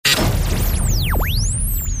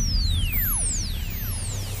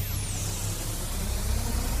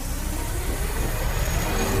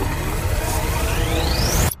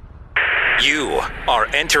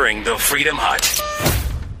entering the Freedom Hut.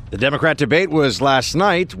 The Democrat debate was last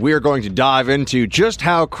night. We're going to dive into just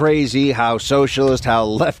how crazy, how socialist, how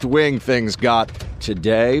left-wing things got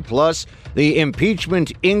today. Plus, the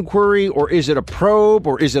impeachment inquiry, or is it a probe,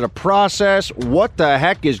 or is it a process? What the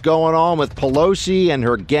heck is going on with Pelosi and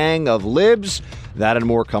her gang of libs? That and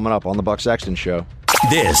more coming up on the Buck Sexton Show.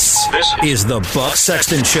 This is the Buck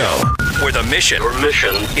Sexton Show, where the mission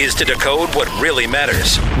is to decode what really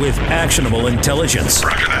matters with actionable intelligence.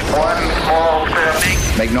 One small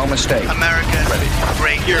step. Make no mistake. America,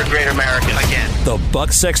 great. You're a great American again. The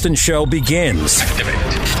Buck Sexton Show begins.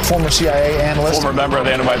 Former CIA analyst. Former member of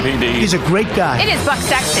the NYPD. He's a great guy. It is Buck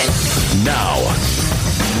Sexton. Now.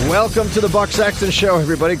 Welcome to the Buck Sexton Show,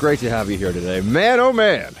 everybody. Great to have you here today. Man, oh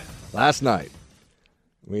man, last night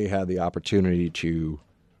we had the opportunity to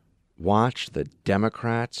watch the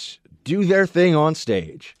Democrats do their thing on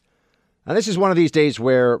stage. And this is one of these days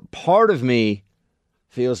where part of me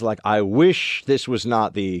feels like I wish this was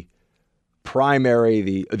not the primary,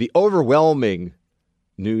 the overwhelming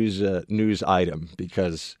news item,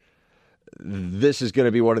 because this is going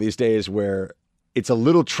to be one of these days where it's a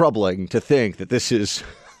little troubling to think that this is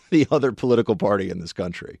the other political party in this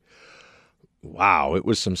country. Wow, it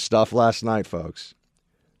was some stuff last night, folks.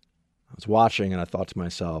 I was watching and I thought to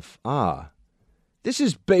myself, this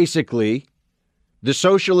is basically the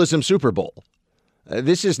socialism Super Bowl.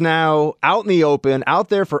 This is now out in the open, out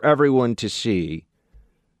there for everyone to see.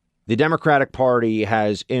 The Democratic Party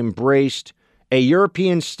has embraced a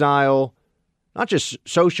European-style, not just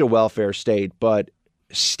social welfare state, but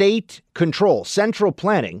state control, central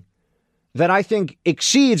planning, that I think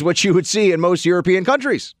exceeds what you would see in most European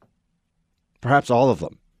countries. Perhaps all of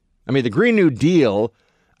them. I mean, the Green New Deal,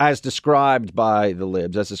 as described by the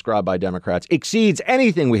libs, as described by Democrats, exceeds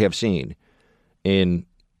anything we have seen in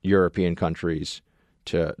European countries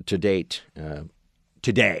to date.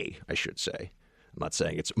 Today, I should say. I'm not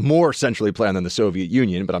saying it's more centrally planned than the Soviet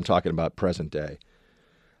Union, but I'm talking about present day.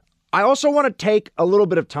 I also want to take a little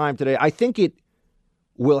bit of time today. I think it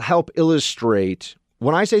will help illustrate,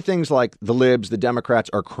 when I say things like the libs, the Democrats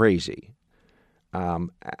are crazy.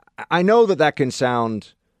 I know that can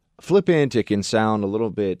sound flippant, it can sound a little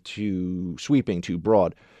bit too sweeping, too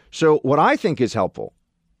broad. So what I think is helpful,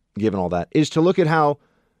 given all that, is to look at how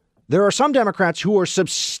there are some Democrats who are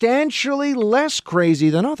substantially less crazy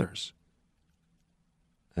than others.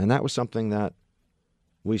 And that was something that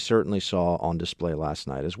we certainly saw on display last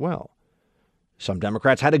night as well. Some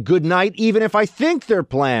Democrats had a good night, even if I think their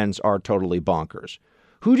plans are totally bonkers.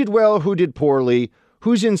 Who did well, who did poorly,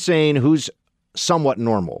 who's insane, who's somewhat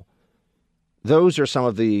normal. Those are some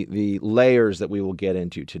of the layers that we will get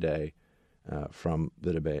into today from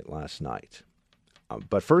the debate last night.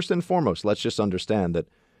 But first and foremost, let's just understand that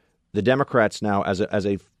the Democrats now, as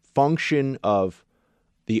a function of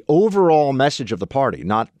the overall message of the party,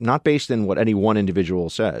 not based in what any one individual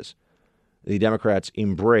says, the Democrats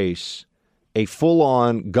embrace a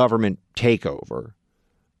full-on government takeover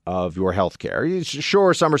of your health care.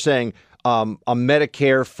 Sure, some are saying a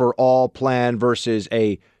Medicare for all plan versus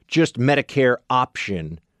a just Medicare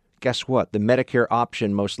option. Guess what? The Medicare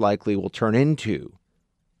option most likely will turn into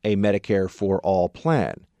a Medicare for all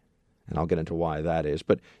plan. And I'll get into why that is.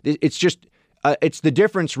 But it's just, it's the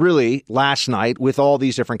difference really last night with all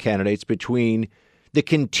these different candidates between the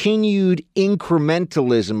continued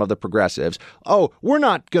incrementalism of the progressives. Oh, we're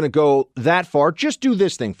not going to go that far. Just do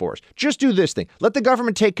this thing for us. Just do this thing. Let the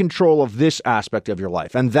government take control of this aspect of your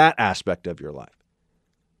life and that aspect of your life.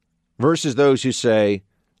 Versus those who say,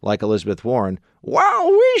 like Elizabeth Warren,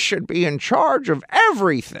 well, we should be in charge of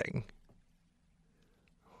everything.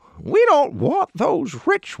 We don't want those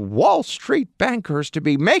rich Wall Street bankers to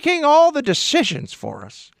be making all the decisions for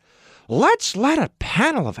us. Let's let a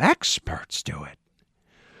panel of experts do it.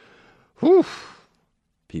 Whew.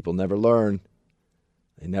 People never learn.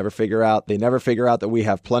 They never figure out that we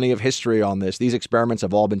have plenty of history on this. These experiments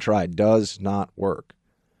have all been tried. Does not work.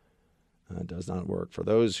 It does not work. For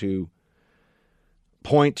those who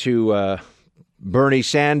point to Bernie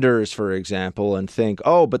Sanders, for example, and think,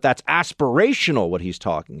 oh, but that's aspirational, what he's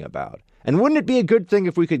talking about. And wouldn't it be a good thing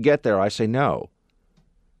if we could get there? I say no.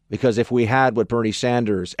 Because if we had what Bernie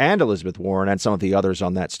Sanders and Elizabeth Warren and some of the others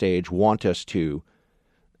on that stage want us to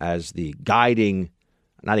as the guiding,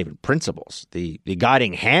 not even principles, the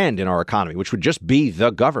guiding hand in our economy, which would just be the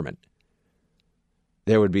government,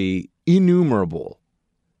 there would be innumerable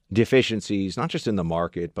deficiencies, not just in the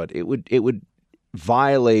market, but it would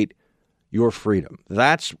violate your freedom.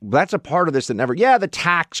 That's a part of this that never, the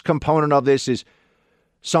tax component of this is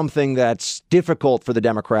something that's difficult for the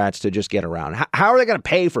Democrats to just get around. How are they going to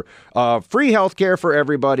pay for free health care for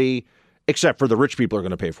everybody, except for the rich people are going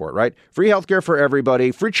to pay for it, right? Free healthcare for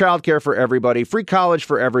everybody, free childcare for everybody, free college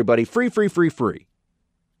for everybody, free.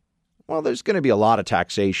 Well, there's going to be a lot of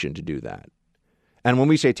taxation to do that. And when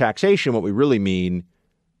we say taxation, what we really mean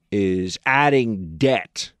is adding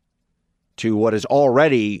debt to what is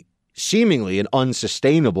already seemingly an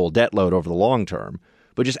unsustainable debt load over the long term,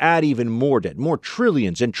 but just add even more debt, more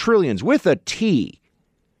trillions and trillions with a T,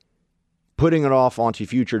 putting it off onto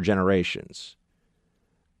future generations.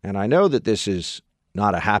 And I know that this is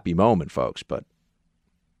not a happy moment, folks, but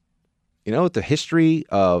you know what the history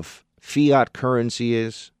of fiat currency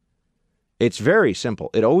is? It's very simple.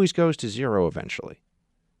 It always goes to zero eventually.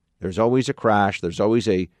 There's always a crash. There's always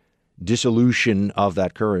a dissolution of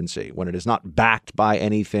that currency when it is not backed by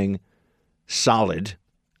anything solid,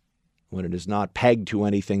 when it is not pegged to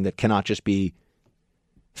anything that cannot just be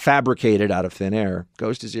fabricated out of thin air,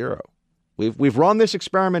 goes to zero. We've run this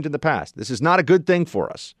experiment in the past. This is not a good thing for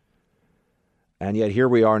us. And yet here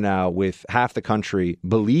we are now with half the country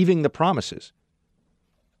believing the promises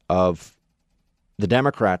of the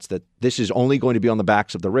Democrats that this is only going to be on the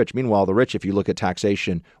backs of the rich. Meanwhile, the rich, if you look at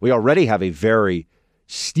taxation, we already have a very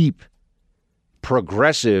steep,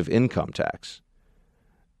 progressive income tax.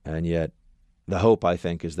 And yet the hope, I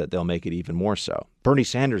think, is that they'll make it even more so. Bernie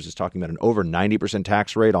Sanders is talking about an over 90%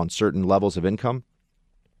 tax rate on certain levels of income.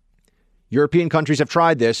 European countries have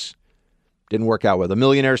tried this. Didn't work out well. The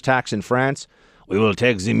millionaire's tax in France. We will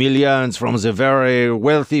take the millions from the very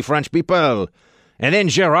wealthy French people. And then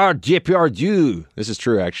Gérard Depardieu, this is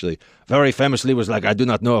true actually, very famously was like, I do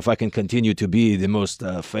not know if I can continue to be the most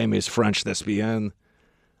famous French thespian.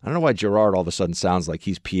 I don't know why Gerard all of a sudden sounds like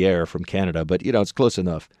he's Pierre from Canada, but, you know, it's close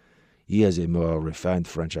enough. He has a more refined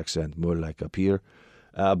French accent, more like a Pierre.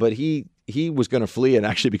 But he was going to flee and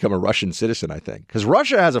actually become a Russian citizen, I think. Because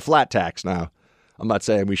Russia has a flat tax now. I'm not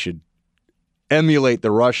saying we should emulate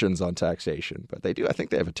the Russians on taxation, but they do. I think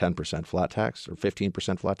they have a 10% flat tax or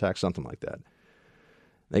 15% flat tax, something like that.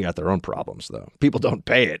 They got their own problems, though. People don't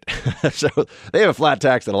pay it. So they have a flat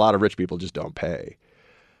tax that a lot of rich people just don't pay.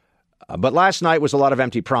 But last night was a lot of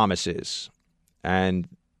empty promises. And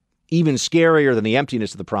even scarier than the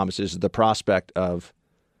emptiness of the promises is the prospect of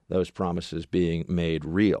those promises being made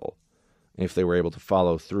real if they were able to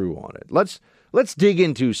follow through on it. Let's dig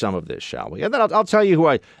into some of this, shall we? And then I'll tell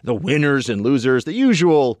you the winners and losers, the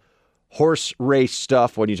usual horse race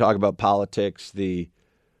stuff when you talk about politics, the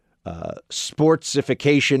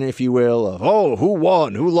sportsification, if you will, of, who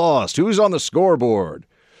won, who lost, who's on the scoreboard.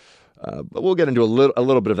 But we'll get into a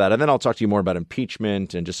little bit of that. And then I'll talk to you more about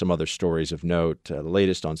impeachment and just some other stories of note, the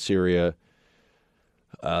latest on Syria.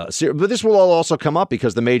 But this will all also come up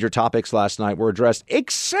because the major topics last night were addressed,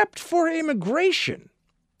 except for immigration,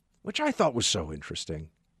 which I thought was so interesting.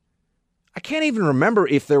 I can't even remember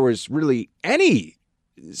if there was really any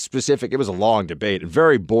specific. It was a long debate and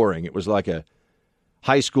very boring. It was like a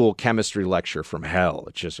high school chemistry lecture from hell.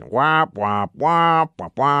 It's just whop, whop, whop,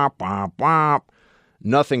 whop, whop, whop, whop.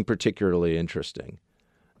 Nothing particularly interesting.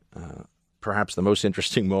 Perhaps the most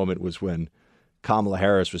interesting moment was when Kamala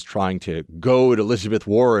Harris was trying to goad Elizabeth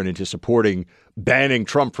Warren into supporting banning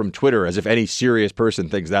Trump from Twitter, as if any serious person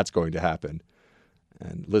thinks that's going to happen.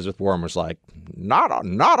 And Elizabeth Warren was like, not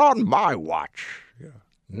on my watch.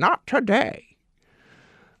 Not today.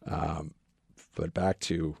 But back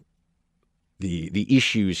to the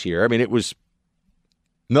issues here. I mean, it was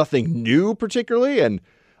nothing new particularly, and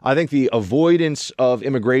I think the avoidance of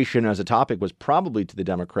immigration as a topic was probably to the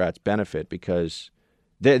Democrats' benefit because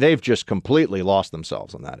they've just completely lost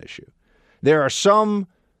themselves on that issue. There are some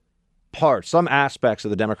aspects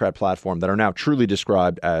of the Democrat platform that are now truly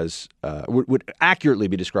described as, would accurately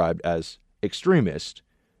be described as extremist.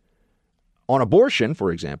 On abortion,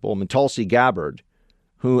 for example, Tulsi Gabbard,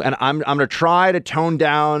 who, and I'm going to try to tone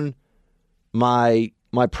down my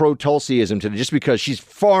pro-Tulsiism today just because she's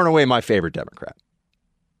far and away my favorite Democrat.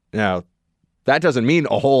 Now, that doesn't mean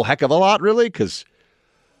a whole heck of a lot, really, because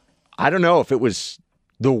I don't know if it was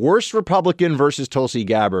the worst Republican versus Tulsi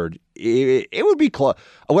Gabbard. It would be close.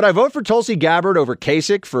 Would I vote for Tulsi Gabbard over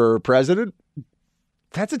Kasich for president?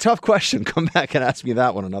 That's a tough question. Come back and ask me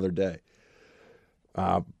that one another day.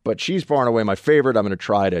 But she's far and away my favorite. I'm going to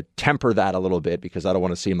try to temper that a little bit because I don't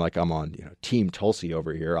want to seem like I'm on Team Tulsi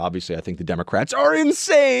over here. Obviously, I think the Democrats are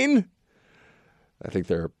insane. I think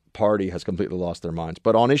their party has completely lost their minds.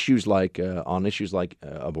 But on issues like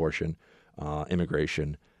abortion,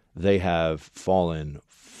 immigration, they have fallen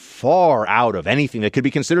far out of anything that could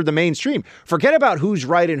be considered the mainstream. Forget about who's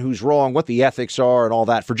right and who's wrong, what the ethics are and all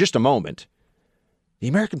that for just a moment. The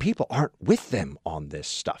American people aren't with them on this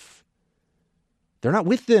stuff. They're not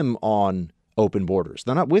with them on open borders.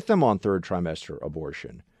 They're not with them on third trimester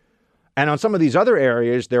abortion. And on some of these other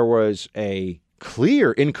areas, there was a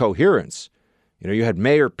clear incoherence. You had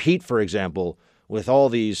Mayor Pete, for example, with all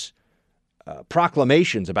these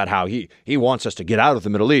proclamations about how he wants us to get out of the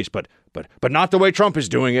Middle East, but not the way Trump is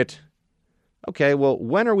doing it. Okay, well,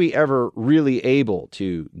 when are we ever really able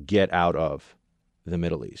to get out of the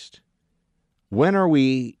Middle East? When are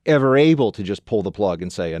we ever able to just pull the plug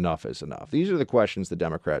and say enough is enough? These are the questions the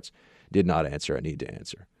Democrats did not answer and need to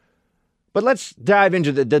answer. But let's dive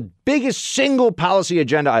into the biggest single policy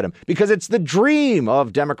agenda item, because it's the dream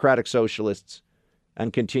of Democratic socialists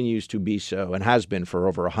and continues to be so and has been for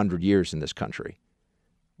over 100 years in this country.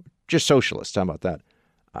 Just socialists, how about that?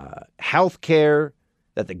 Health care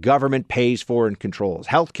that the government pays for and controls.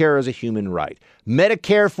 Health care is a human right.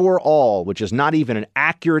 Medicare for all, which is not even an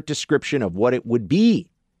accurate description of what it would be.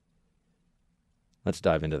 Let's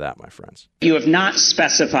dive into that, my friends. You have not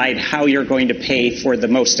specified how you're going to pay for the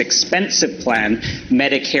most expensive plan,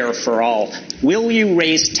 Medicare for all. Will you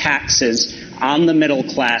raise taxes on the middle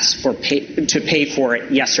class to pay for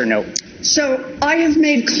it, yes or no? So I have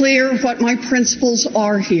made clear what my principles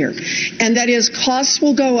are here, and that is costs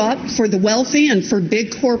will go up for the wealthy and for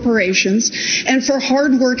big corporations, and for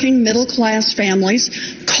hardworking middle-class families,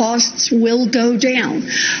 costs will go down.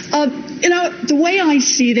 The way I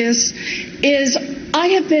see this is I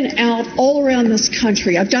have been out all around this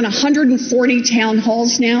country. I've done 140 town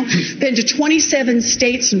halls now, been to 27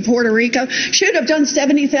 states and Puerto Rico. Should have done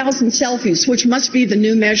 70,000 selfies, which must be the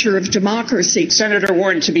new measure of democracy. Senator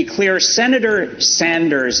Warren, to be clear, Senator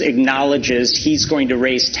Sanders acknowledges he's going to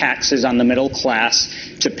raise taxes on the middle class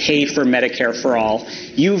to pay for Medicare for all.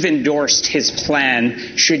 You've endorsed his plan.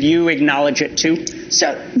 Should you acknowledge it too?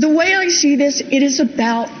 So the way I see this, it is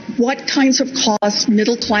about what kinds of costs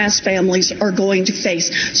middle-class families are going to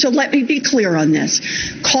face. So let me be clear on this.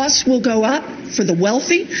 Costs will go up for the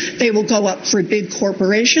wealthy. They will go up for big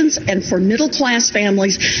corporations. And for middle-class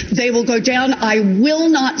families, they will go down. I will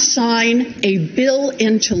not sign a bill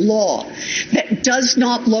into law that does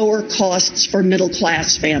not lower costs for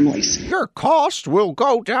middle-class families. Your cost will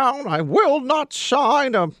go down. I will not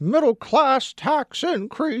sign a middle-class tax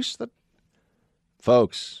increase.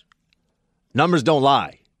 Folks, numbers don't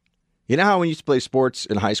lie. You know how when you used to play sports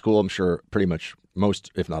in high school, I'm sure pretty much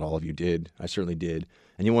most, if not all of you did. I certainly did.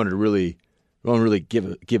 And you wanted to really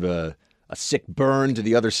give a sick burn to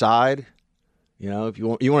the other side. If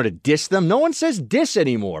you wanted to diss them. No one says diss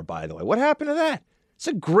anymore, by the way. What happened to that? It's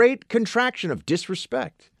a great contraction of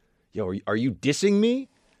disrespect. Are you dissing me?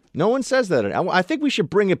 No one says that. I think we should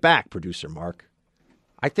bring it back, Producer Mark.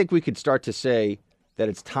 I think we could start to say that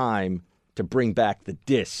it's time to bring back the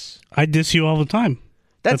diss. I diss you all the time.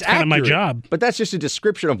 That's kind of my job. But that's just a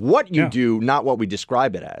description of what you do, not what we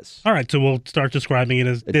describe it as. All right, so we'll start describing it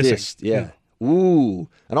as dissing. Yeah. Ooh.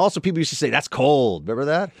 And also people used to say, that's cold. Remember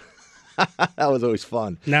that? That was always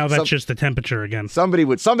fun. Now that's just the temperature again. Somebody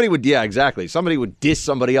would, yeah, exactly. Somebody would diss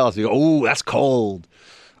somebody else. You go, ooh, that's cold.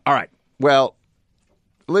 All right. Well,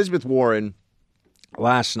 Elizabeth Warren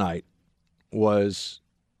last night was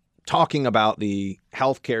talking about the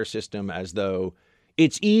healthcare system as though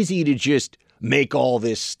it's easy to just make all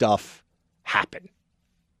this stuff happen.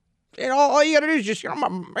 All you got to do is just, I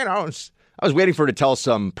was waiting for her to tell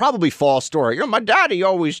some probably false story. My daddy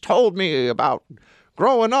always told me about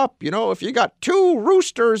growing up, if you got two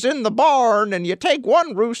roosters in the barn and you take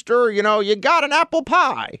one rooster, you got an apple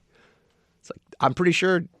pie. It's like, I'm pretty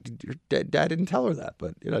sure your dad didn't tell her that,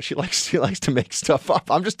 but, she likes to make stuff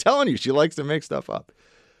up. I'm just telling you, she likes to make stuff up.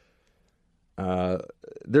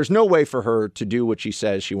 There's no way for her to do what she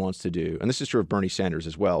says she wants to do. And this is true of Bernie Sanders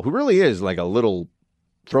as well, who really is like a little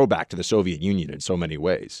throwback to the Soviet Union in so many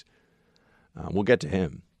ways. We'll get to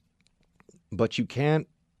him. But you can't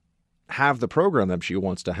have the program that she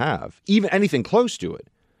wants to have, even anything close to it,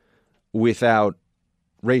 without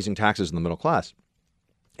raising taxes in the middle class.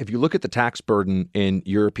 If you look at the tax burden in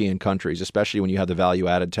European countries, especially when you have the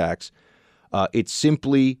value-added tax, it's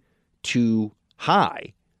simply too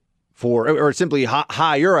high. Or simply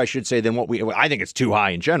higher, I should say, than I think it's too high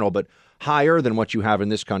in general, but higher than what you have in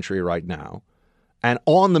this country right now. And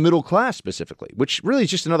on the middle class specifically, which really is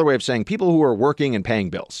just another way of saying people who are working and paying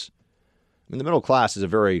bills. I mean, the middle class is a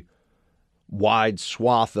very wide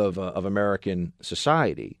swath of American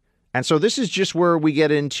society. And so this is just where we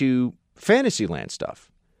get into Fantasyland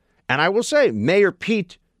stuff. And I will say, Mayor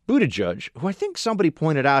Pete Buttigieg, who I think somebody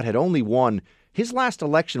pointed out had only won, his last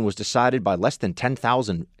election was decided by less than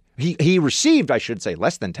 10,000. He received, I should say,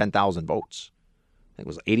 less than 10,000 votes. I think it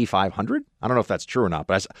was 8,500. I don't know if that's true or not,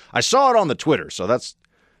 but I saw it on the Twitter. So that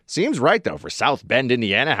seems right, though, for South Bend,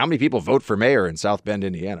 Indiana. How many people vote for mayor in South Bend,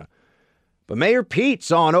 Indiana? But Mayor Pete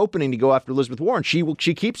saw an opening to go after Elizabeth Warren.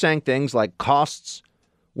 She keeps saying things like costs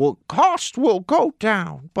will go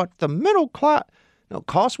down, but the middle class. No,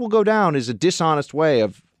 costs will go down is a dishonest way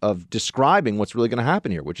of describing what's really going to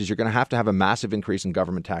happen here, which is you're going to have a massive increase in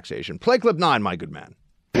government taxation. Play clip 9, my good man.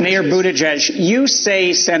 Mayor Buttigieg, you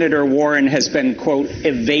say Senator Warren has been, quote,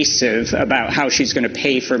 evasive about how she's going to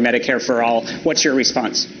pay for Medicare for all. What's your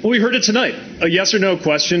response? Well, we heard it tonight, a yes or no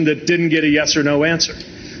question that didn't get a yes or no answer.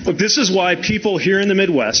 Look, this is why people here in the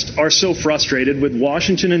Midwest are so frustrated with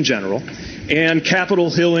Washington in general and Capitol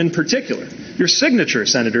Hill in particular. Your signature,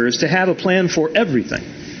 Senator, is to have a plan for everything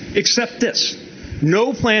except this.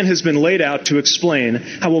 No plan has been laid out to explain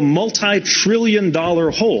how a multi-trillion-dollar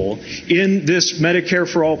hole in this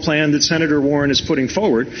Medicare for All plan that Senator Warren is putting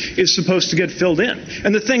forward is supposed to get filled in.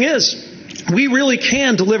 And the thing is, we really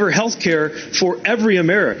can deliver health care for every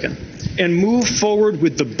American and move forward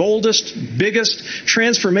with the boldest, biggest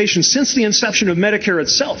transformation since the inception of Medicare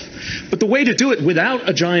itself. But the way to do it without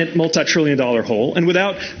a giant multi-trillion-dollar hole and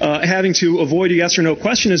without having to avoid a yes or no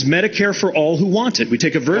question is Medicare for all who want it. We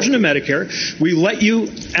take a version of Medicare, we let you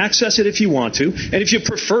access it if you want to, and if you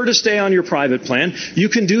prefer to stay on your private plan, you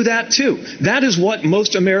can do that too. That is what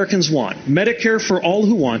most Americans want. Medicare for all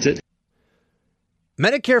who want it.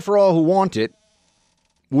 Medicare for all who want it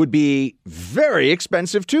would be very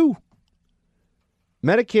expensive too.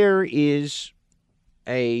 Medicare is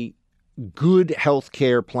a good health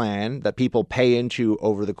care plan that people pay into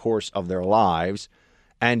over the course of their lives,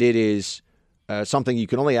 and it is something you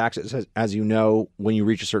can only access, as you know, when you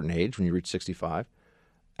reach a certain age, when you reach 65.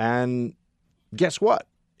 And guess what?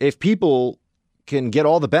 If people can get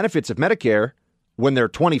all the benefits of Medicare when they're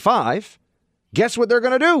 25, guess what they're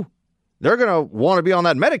going to do? They're going to want to be on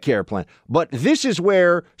that Medicare plan. But this is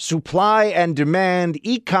where supply and demand,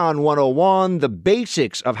 Econ 101, the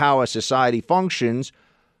basics of how a society functions,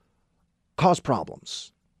 cause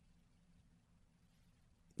problems.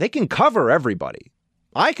 They can cover everybody.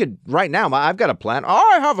 I could, right now, I've got a plan.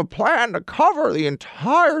 I have a plan to cover the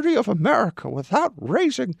entirety of America without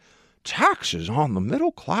raising taxes on the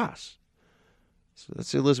middle class. So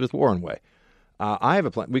that's the Elizabeth Warren way. I have a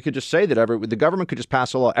plan. We could just say that the government could just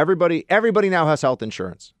pass a law. Everybody now has health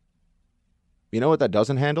insurance. You know what that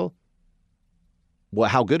doesn't handle? Well,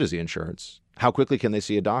 how good is the insurance? How quickly can they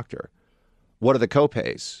see a doctor? What are the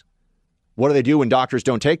copays? What do they do when doctors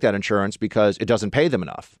don't take that insurance because it doesn't pay them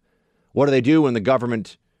enough? What do they do when the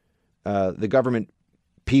government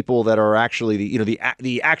people that are actually the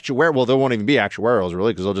actuarial? Well, there won't even be actuarials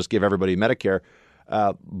really because they'll just give everybody Medicare.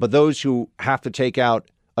 But those who have to take out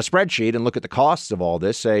a spreadsheet and look at the costs of all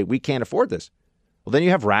this say, we can't afford this. Well, then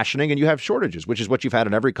you have rationing and you have shortages, which is what you've had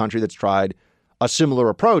in every country that's tried a similar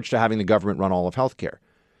approach to having the government run all of healthcare.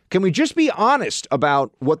 Can we just be honest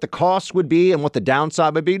about what the costs would be and what the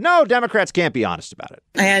downside would be? No, Democrats can't be honest about it.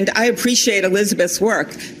 And I appreciate Elizabeth's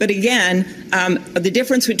work. But again, the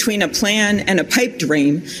difference between a plan and a pipe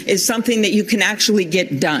dream is something that you can actually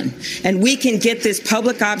get done. And we can get this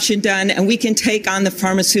public option done, and we can take on the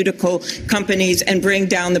pharmaceutical companies and bring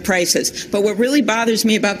down the prices. But what really bothers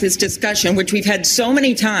me about this discussion, which we've had so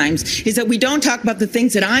many times, is that we don't talk about the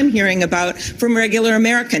things that I'm hearing about from regular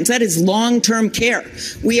Americans. That is long-term care.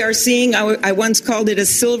 We are seeing, I once called it a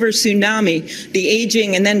silver tsunami, the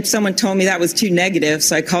aging, and then someone told me that was too negative,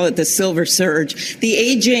 so I call it the silver surge. The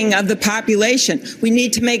aging of the population. We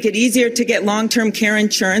need to make it easier to get long-term care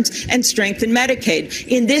insurance and strengthen Medicaid.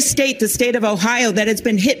 In this state, the state of Ohio, that has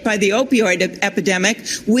been hit by the opioid epidemic,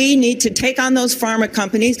 we need to take on those pharma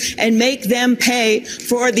companies and make them pay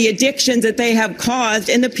for the addictions that they have caused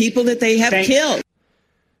and the people that they have killed.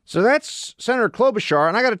 So that's Senator Klobuchar,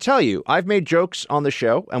 and I got to tell you, I've made jokes on the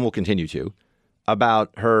show, and will continue to,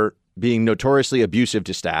 about her being notoriously abusive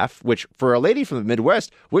to staff, which for a lady from the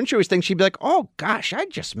Midwest, wouldn't you always think she'd be like, oh gosh, I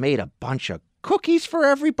just made a bunch of cookies for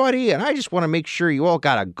everybody, and I just want to make sure you all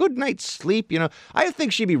got a good night's sleep. You know, I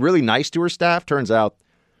think she'd be really nice to her staff. Turns out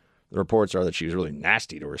the reports are that she was really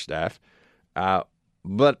nasty to her staff.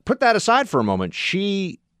 But put that aside for a moment.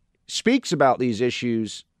 She speaks about these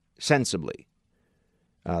issues sensibly.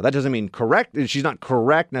 That doesn't mean correct. She's not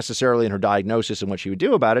correct necessarily in her diagnosis and what she would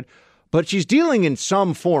do about it, but she's dealing in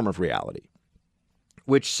some form of reality,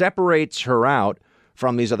 which separates her out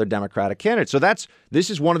from these other Democratic candidates. So this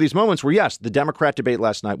is one of these moments where, yes, the Democrat debate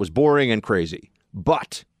last night was boring and crazy.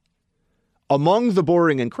 But among the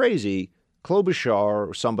boring and crazy,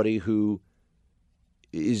 Klobuchar, somebody who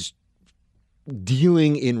is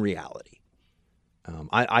dealing in reality.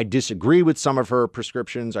 I disagree with some of her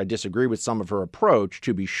prescriptions. I disagree with some of her approach,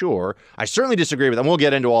 to be sure. I certainly disagree with, and we'll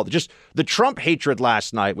get into all just the Trump hatred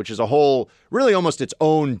last night, which is a whole, really almost its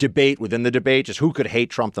own debate within the debate, just who could hate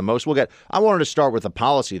Trump the most. I wanted to start with the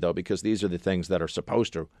policy, though, because these are the things that are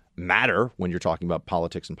supposed to matter when you're talking about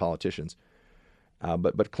politics and politicians.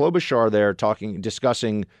 But Klobuchar there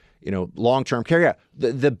discussing, long-term care. Yeah,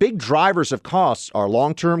 the big drivers of costs are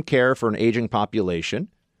long-term care for an aging population,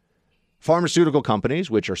 pharmaceutical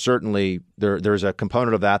companies, which are certainly there's a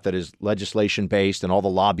component of that is legislation based and all the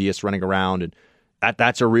lobbyists running around, and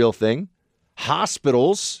that's a real thing.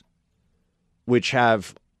 Hospitals, which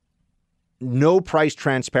have no price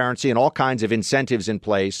transparency and all kinds of incentives in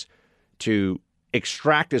place to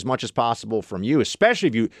extract as much as possible from you,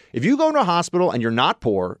 especially if you go to a hospital and you're not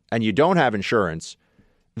poor and you don't have insurance,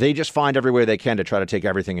 they just find every way they can to try to take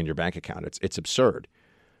everything in your bank account. It's absurd.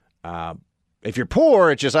 If you're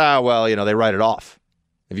poor, it's just, they write it off.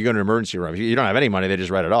 If you go to an emergency room, if you don't have any money, they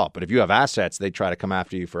just write it off. But if you have assets, they try to come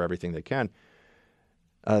after you for everything they can.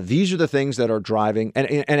 These are the things that are driving, and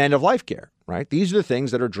end-of-life care, right? These are the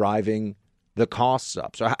things that are driving the costs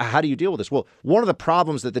up. So how do you deal with this? Well, one of the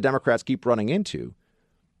problems that the Democrats keep running into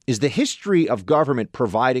is the history of government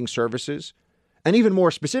providing services, and even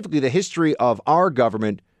more specifically, the history of our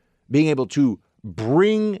government being able to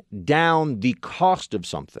bring down the cost of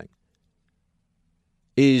something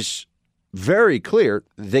is very clear.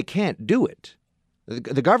 They can't do it.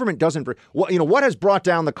 The government doesn't. What has brought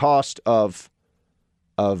down the cost of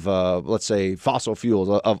let's say fossil fuels,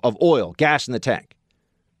 of oil, gas in the tank?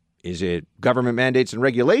 Is it government mandates and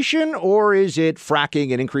regulation, or is it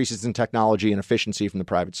fracking and increases in technology and efficiency from the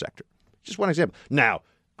private sector? Just one example. Now,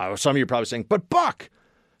 some of you are probably saying, but Buck,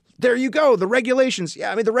 there you go. The regulations.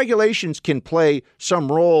 Yeah, the regulations can play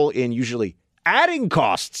some role in usually adding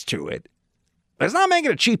costs to it. But it's not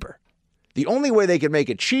making it cheaper. The only way they can make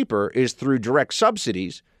it cheaper is through direct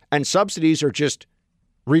subsidies, and subsidies are just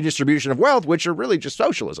redistribution of wealth, which are really just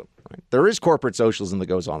socialism. Right? There is corporate socialism that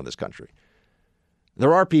goes on in this country.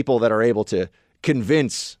 There are people that are able to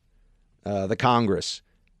convince the Congress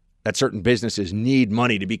that certain businesses need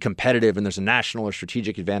money to be competitive, and there's a national or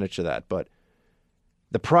strategic advantage to that. But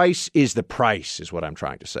the price is what I'm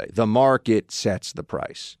trying to say. The market sets the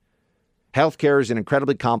price. Healthcare is an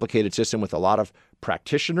incredibly complicated system with a lot of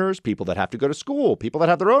practitioners, people that have to go to school, people that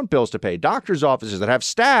have their own bills to pay, doctors' offices that have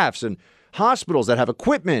staffs, and hospitals that have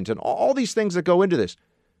equipment, and all these things that go into this.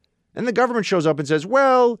 And the government shows up and says,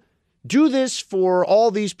 well, do this for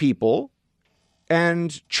all these people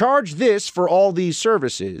and charge this for all these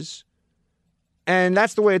services, and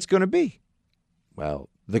that's the way it's going to be. Well,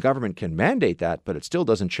 the government can mandate that, but it still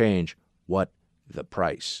doesn't change what the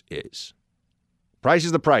price is. Price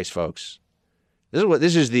is the price, folks.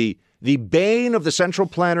 This is the bane of the central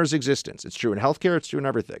planner's existence. It's true in healthcare. It's true in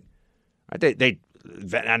everything. Right?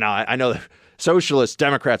 I know the socialists,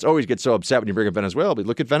 Democrats always get so upset when you bring up Venezuela, but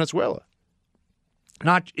look at Venezuela.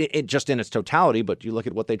 Not just in its totality, but you look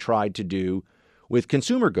at what they tried to do with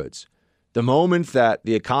consumer goods. The moment that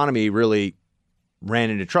the economy really ran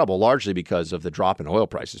into trouble, largely because of the drop in oil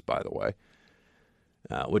prices, by the way,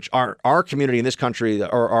 which our community in this country,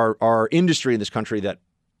 or our industry in this country that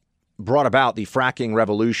brought about the fracking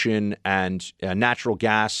revolution and natural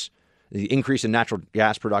gas, the increase in natural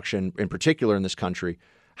gas production in particular in this country,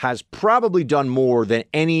 has probably done more than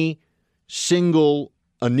any single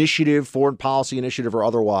initiative, foreign policy initiative or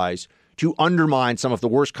otherwise, to undermine some of the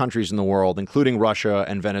worst countries in the world, including Russia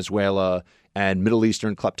and Venezuela and Middle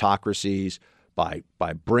Eastern kleptocracies, by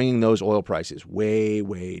bringing those oil prices way,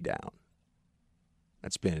 way down.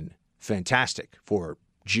 That's been fantastic for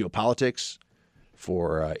geopolitics,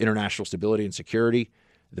 for international stability and security.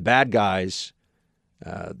 The bad guys,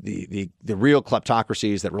 the real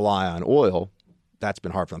kleptocracies that rely on oil, that's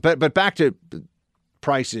been hard for them. But back to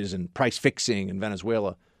prices and price fixing in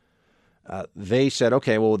Venezuela, they said,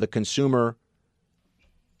 okay, well, the consumers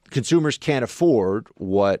can't afford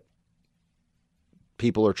what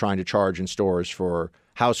people are trying to charge in stores for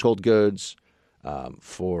household goods,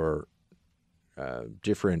 for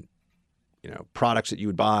different, products that you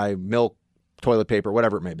would buy, milk, toilet paper,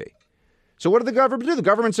 whatever it may be. So what did the government do? The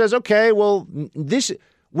government says, okay, well,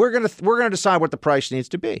 we're going to decide what the price needs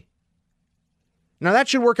to be. Now that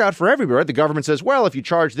should work out for everybody, right? The government says, well, if you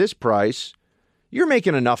charge this price, you're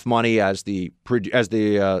making enough money as the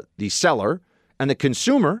seller, and the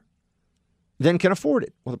consumer then can afford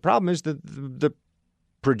it. Well, the problem is that the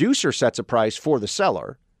producer sets a price for the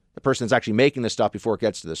seller, the person that's actually making the stuff before it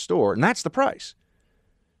gets to the store, and that's the price.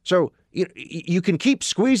 So you can keep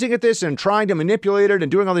squeezing at this and trying to manipulate it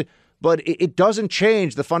and doing all the, but it doesn't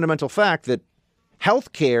change the fundamental fact that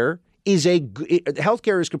healthcare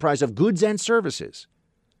healthcare is comprised of goods and services.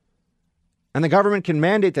 And the government can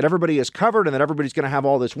mandate that everybody is covered and that everybody's going to have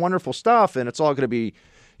all this wonderful stuff and it's all going to be,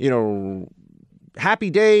 happy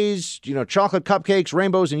days, chocolate cupcakes,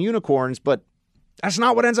 rainbows, and unicorns. But that's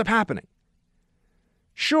not what ends up happening.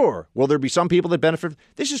 Sure, will there be some people that benefit?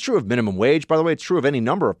 This is true of minimum wage. By the way, it's true of any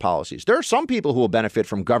number of policies. There are some people who will benefit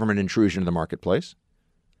from government intrusion in the marketplace.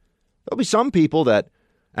 There'll be some people that,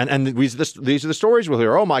 and these are the stories we'll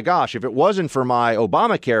hear. Oh my gosh, if it wasn't for my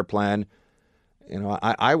Obamacare plan,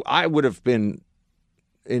 I would have been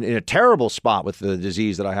in a terrible spot with the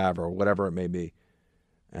disease that I have or whatever it may be.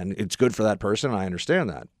 And it's good for that person. I understand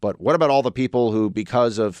that. But what about all the people who,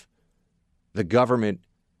 because of the government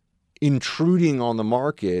intruding on the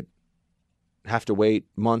market, have to wait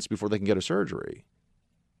months before they can get a surgery?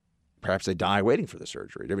 Perhaps they die waiting for the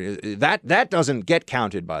surgery. I mean, that doesn't get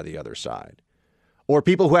counted by the other side. Or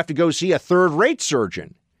people who have to go see a third-rate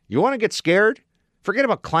surgeon. You want to get scared? Forget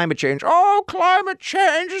about climate change. Oh, climate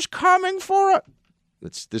change is coming for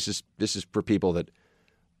us. This is for people that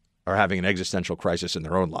are having an existential crisis in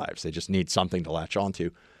their own lives. They just need something to latch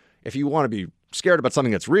onto. If you want to be scared about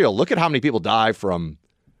something that's real, look at how many people die from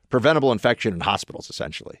preventable infection in hospitals,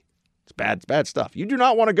 essentially. It's bad stuff. You do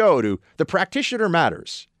not want to go to the practitioner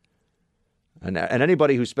matters. And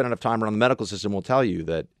anybody who's spent enough time around the medical system will tell you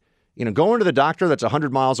that, going to the doctor that's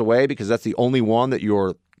 100 miles away because that's the only one that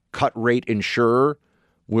your cut rate insurer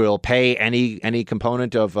will pay any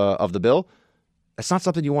component of the bill, that's not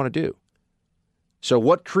something you want to do. So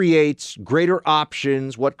what creates greater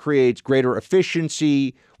options? What creates greater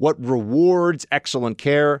efficiency? What rewards excellent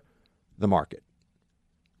care? The market.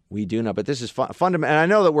 We do know, but this is fundamental. And I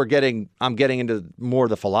know that I'm getting into more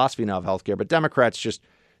of the philosophy now of healthcare, but Democrats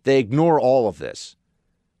they ignore all of this.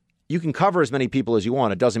 You can cover as many people as you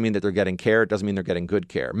want. It doesn't mean that they're getting care. It doesn't mean they're getting good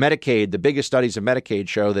care. Medicaid, the biggest studies of Medicaid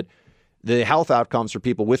show that the health outcomes for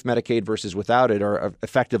people with Medicaid versus without it are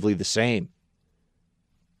effectively the same.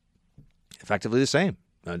 Effectively the same.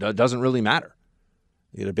 It doesn't really matter.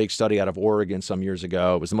 We had a big study out of Oregon some years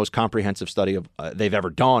ago. It was the most comprehensive study they've ever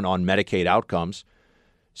done on Medicaid outcomes.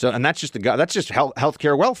 So, and that's just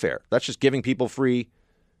healthcare welfare. That's just giving people free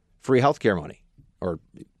healthcare money or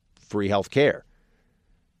free healthcare.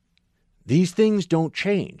 These things don't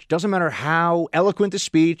change. Doesn't matter how eloquent the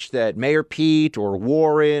speech that Mayor Pete or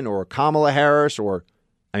Warren or Kamala Harris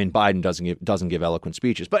Biden doesn't give eloquent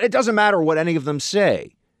speeches, but it doesn't matter what any of them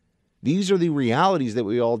say. These are the realities that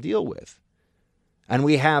we all deal with. And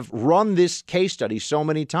we have run this case study so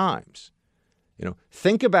many times.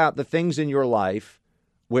 Think about the things in your life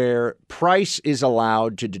where price is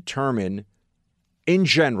allowed to determine, in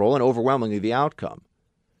general and overwhelmingly, the outcome.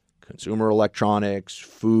 Consumer electronics,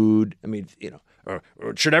 food.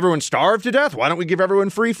 Should everyone starve to death? Why don't we give everyone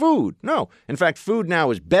free food? No. In fact, food now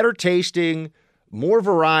is better tasting, more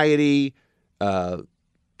variety.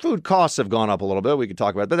 Food costs have gone up a little bit. We could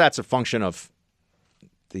talk about it, but that's a function of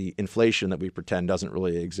the inflation that we pretend doesn't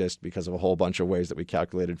really exist because of a whole bunch of ways that we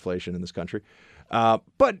calculate inflation in this country.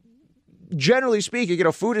 But generally speaking,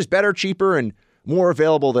 food is better, cheaper, and more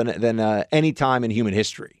available than any time in human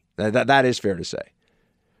history. That is fair to say.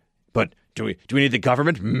 But do we need the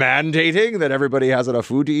government mandating that everybody has enough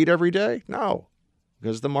food to eat every day? No,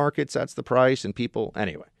 because the market sets the price and people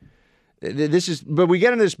anyway. But we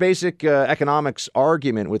get into this basic economics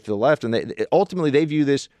argument with the left, and ultimately they view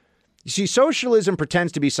this. You see, socialism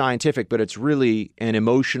pretends to be scientific, but it's really an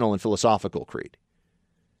emotional and philosophical creed.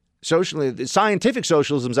 Scientific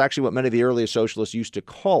socialism is actually what many of the earliest socialists used to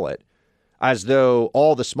call it, as though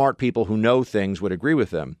all the smart people who know things would agree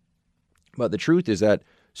with them. But the truth is that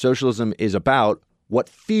socialism is about what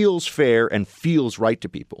feels fair and feels right to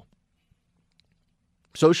people.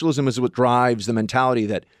 Socialism is what drives the mentality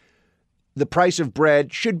that the price of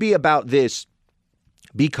bread should be about this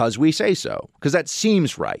because we say so, because that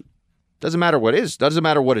seems right. Doesn't matter what is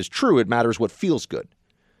true. It matters what feels good.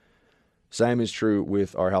 Same is true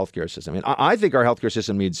with our healthcare system. I think our healthcare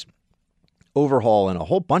system needs overhaul in a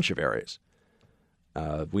whole bunch of areas.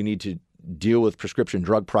 We need to deal with prescription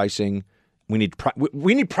drug pricing. We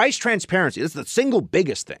need price transparency. That's the single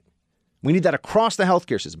biggest thing. We need that across the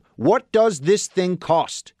healthcare system. What does this thing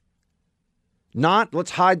cost? Not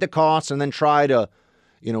let's hide the costs and then try to,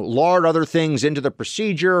 lard other things into the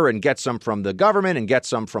procedure and get some from the government and get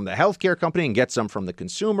some from the healthcare company and get some from the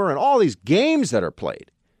consumer and all these games that are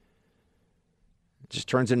played. It just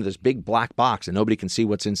turns into this big black box and nobody can see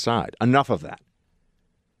what's inside. Enough of that.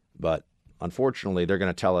 But unfortunately, they're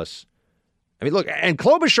going to tell us. Look, and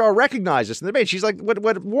Klobuchar recognized this in the debate. She's like,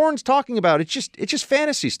 what Warren's talking about, it's just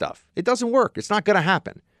fantasy stuff. It doesn't work. It's not going to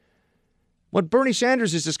happen. What Bernie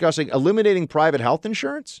Sanders is discussing, eliminating private health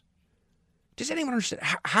insurance, Does anyone understand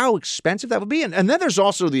how expensive that would be? And then there's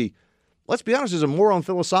also let's be honest, there's a moral and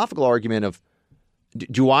philosophical argument of,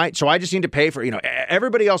 so I just need to pay for,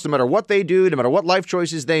 everybody else, no matter what they do, no matter what life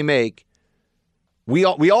choices they make, we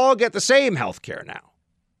all get the same health care now.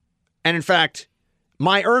 And in fact,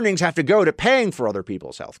 my earnings have to go to paying for other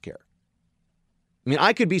people's health care. I mean,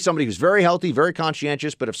 I could be somebody who's very healthy, very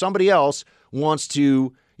conscientious, but if somebody else wants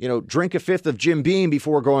to, drink a fifth of Jim Beam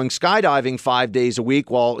before going skydiving 5 days a week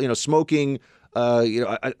while, smoking,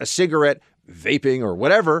 a cigarette, vaping or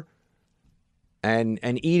whatever, and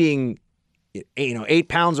eating, 8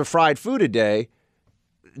 pounds of fried food a day,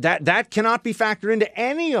 that cannot be factored into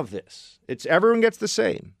any of this. It's everyone gets the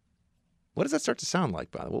same. What does that start to sound like,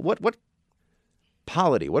 by the way? What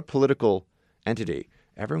polity, what political entity?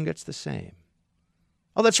 Everyone gets the same.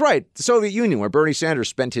 Oh, that's right. The Soviet Union, where Bernie Sanders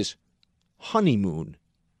spent his honeymoon.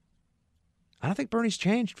 I don't think Bernie's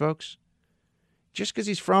changed, folks. Just because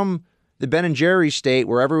he's from the Ben and Jerry's state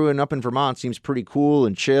where everyone up in Vermont seems pretty cool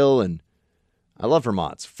and chill, and I love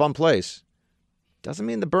Vermont. It's a fun place. Doesn't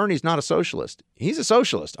mean that Bernie's not a socialist. He's a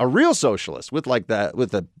socialist, a real socialist with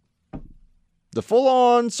the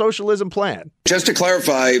full-on socialism plan. Just to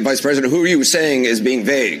clarify, Vice President, who are you saying is being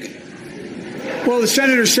vague? Well, the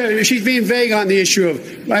senator said she's being vague on the issue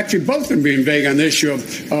of, actually both of them being vague on the issue of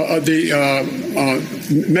the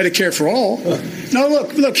Medicare for all. No,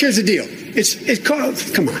 look, here's the deal.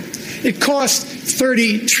 Come on. It costs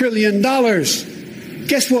 $30 trillion.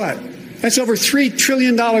 Guess what? That's over $3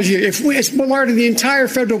 trillion a year. It's part of the entire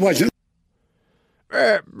federal budget.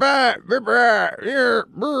 Where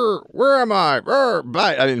am I?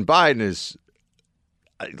 I mean, Biden is...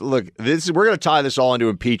 Look, we're going to tie this all into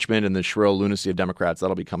impeachment and the shrill lunacy of Democrats.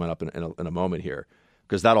 That'll be coming up in a moment here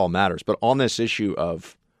because that all matters. But on this issue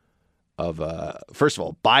of first of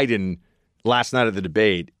all, Biden last night at the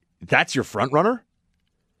debate, that's your front runner?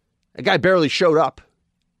 That guy barely showed up.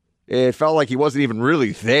 It felt like he wasn't even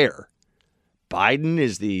really there. Biden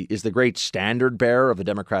is the great standard bearer of the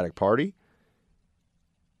Democratic Party.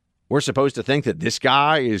 We're supposed to think that this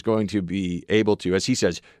guy is going to be able to, as he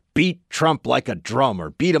says, beat Trump like a drum or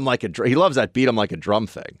beat him like a drum. He loves that beat him like a drum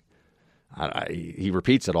thing. He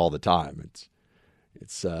repeats it all the time.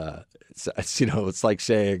 It's like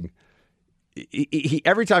saying he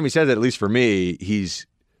every time he says it, at least for me, he's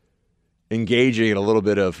engaging in a little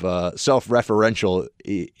bit of self-referential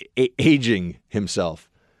aging himself.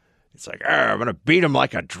 It's like, I'm going to beat him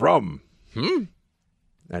like a drum.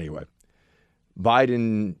 Anyway.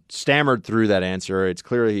 Biden stammered through that answer. It's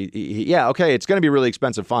clear it's going to be really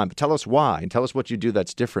expensive, fine, but tell us why and tell us what you do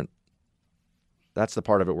that's different. That's the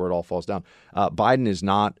part of it where it all falls down. Biden is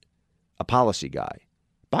not a policy guy.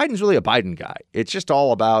 Biden's really a Biden guy. It's just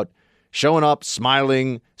all about showing up,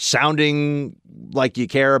 smiling, sounding like you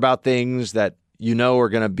care about things that you know are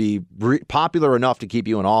going to be popular enough to keep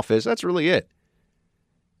you in office. That's really it.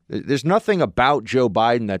 There's nothing about Joe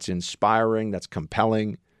Biden that's inspiring, that's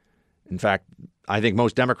compelling. In fact, I think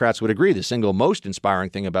most Democrats would agree the single most inspiring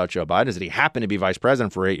thing about Joe Biden is that he happened to be vice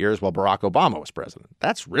president for 8 years while Barack Obama was president.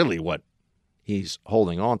 That's really what he's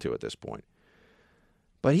holding on to at this point.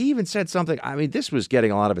 But he even said something, I mean, this was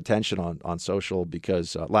getting a lot of attention on social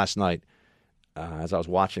because last night, as I was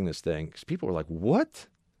watching this thing, people were like, what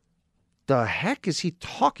the heck is he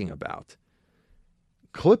talking about?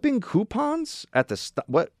 Clipping coupons at the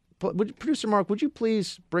what? Producer Mark, would you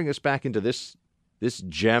please bring us back into this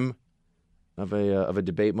gem of a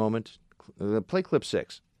debate moment? Play clip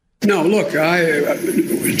 6. No, look,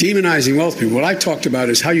 demonizing wealth people. What I talked about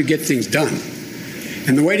is how you get things done.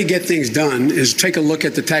 And the way to get things done is take a look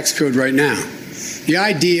at the tax code right now. The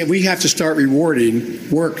idea we have to start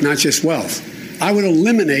rewarding work, not just wealth. I would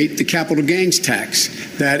eliminate the capital gains tax.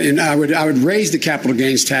 I would raise the capital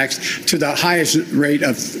gains tax to the highest rate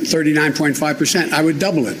of 39.5%. I would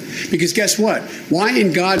double it. Because guess what? Why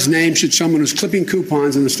in God's name should someone who's clipping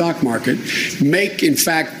coupons in the stock market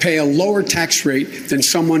pay a lower tax rate than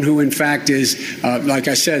someone who, in fact, is, like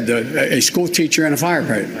I said, a school teacher and a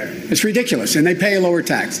firefighter? It's ridiculous, and they pay a lower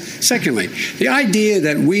tax. Secondly, the idea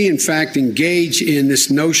that we, in fact, engage in this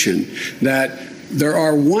notion that there's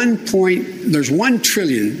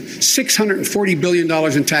 $1,640 billion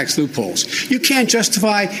in tax loopholes. You can't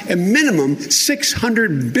justify a minimum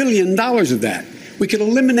 $600 billion of that. We could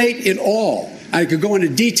eliminate it all. I could go into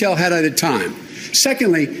detail had I the time.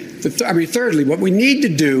 Thirdly, what we need to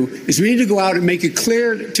do is we need to go out and make it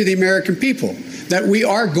clear to the American people that we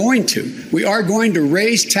are going to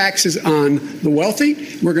raise taxes on the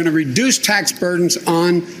wealthy. We're going to reduce tax burdens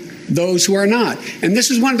on those who are not. And this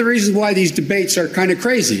is one of the reasons why these debates are kind of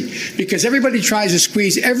crazy, because everybody tries to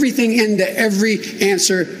squeeze everything into every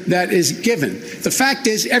answer that is given. The fact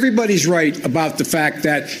is, everybody's right about the fact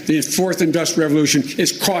that the fourth industrial revolution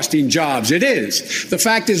is costing jobs. It is. The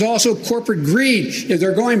fact is also corporate greed.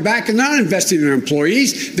 They're going back and not investing in their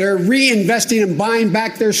employees. They're reinvesting and buying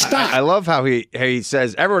back their stock. I love how he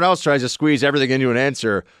says everyone else tries to squeeze everything into an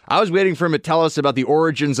answer. I was waiting for him to tell us about the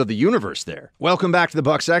origins of the universe there. Welcome back to the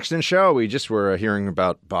Buck Sexton Show. We just were hearing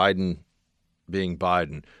about Biden being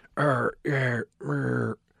Biden. And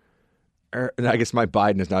I guess my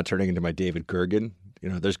Biden is not turning into my David Gergen. You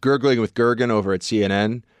know, there's gurgling with Gergen over at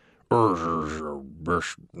CNN.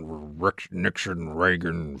 Nixon,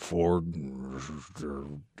 Reagan, Ford,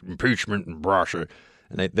 impeachment, and Brasher.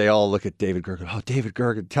 And they all look at David Gergen. Oh, David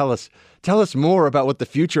Gergen, tell us more about what the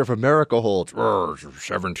future of America holds.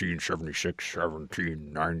 1776,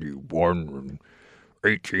 1791, and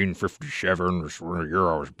 1857 was the year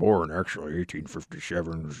I was born. Actually,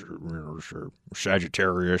 1857 was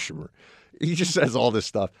Sagittarius. He just says all this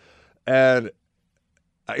stuff, and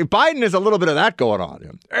Biden has a little bit of that going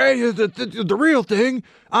on. Hey, the real thing.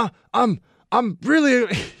 I'm really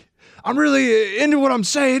into what I'm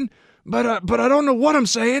saying. But I don't know what I'm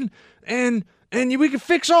saying, and we can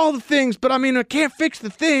fix all the things, but I mean I can't fix the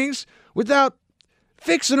things without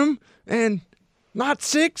fixing them, and not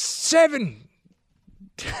 6, 7.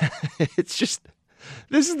 It's just,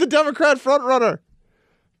 this is the Democrat frontrunner,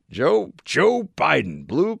 Joe Biden,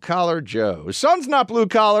 blue collar Joe. His son's not blue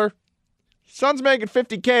collar. His son's making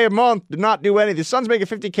 $50K a month to not do anything. His son's making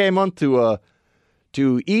 $50K a month to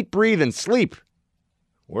eat, breathe, and sleep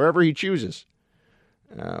wherever he chooses.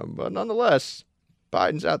 But nonetheless,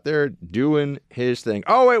 Biden's out there doing his thing.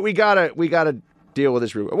 Oh wait, we gotta deal with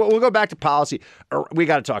this. We'll go back to policy. We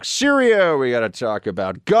gotta talk Syria. We gotta talk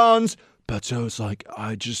about guns. But so it's like,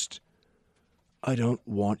 I don't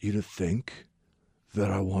want you to think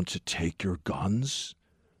that I want to take your guns,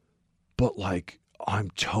 but like I'm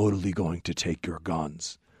totally going to take your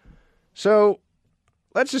guns. So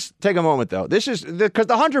let's just take a moment though. This is because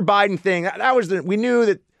the Hunter Biden thing. We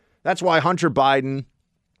knew that's why Hunter Biden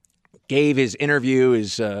gave his interview,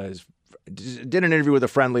 did an interview with a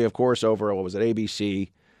friendly, of course, over, what was it, ABC.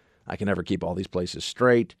 I can never keep all these places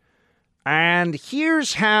straight. And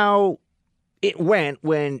here's how it went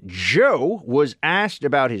when Joe was asked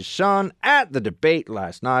about his son at the debate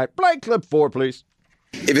last night. Play clip 4, please.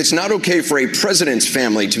 If it's not okay for a president's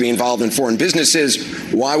family to be involved in foreign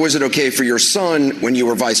businesses, why was it okay for your son when you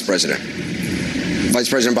were vice president? Vice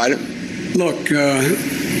President Biden? Look,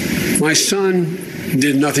 my son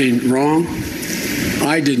did nothing wrong.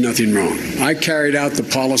 I did nothing wrong. I carried out the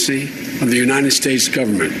policy of the United States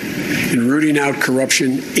government in rooting out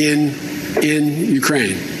corruption in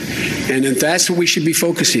Ukraine. And that's what we should be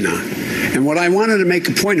focusing on. And what I wanted to make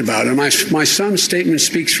a point about, and my son's statement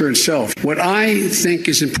speaks for itself. What I think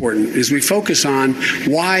is important is we focus on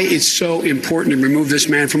why it's so important to remove this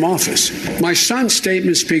man from office. My son's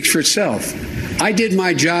statement speaks for itself. I did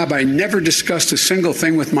my job. I never discussed a single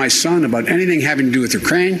thing with my son about anything having to do with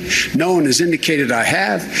Ukraine. No one has indicated I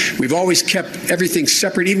have. We've always kept everything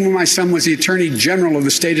separate. Even when my son was the Attorney General of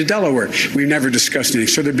the state of Delaware, we've never discussed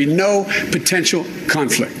anything. So there'd be no potential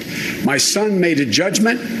conflict. My son made a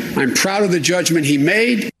judgment. I'm proud of the judgment he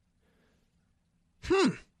made.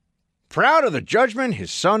 Proud of the judgment his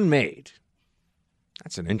son made.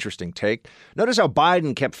 That's an interesting take. Notice how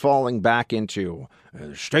Biden kept falling back into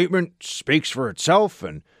the statement speaks for itself,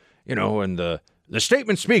 and the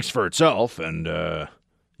statement speaks for itself, and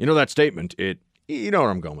that statement, you know where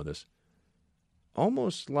I'm going with this.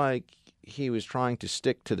 Almost like he was trying to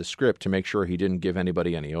stick to the script to make sure he didn't give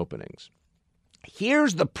anybody any openings.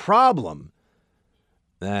 Here's the problem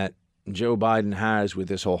that Joe Biden has with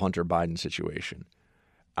this whole Hunter Biden situation.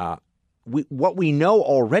 What we know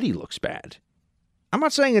already looks bad. I'm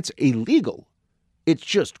not saying it's illegal. It's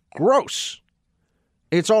just gross.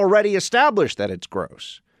 It's already established that it's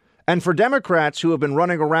gross. And for Democrats who have been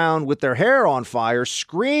running around with their hair on fire,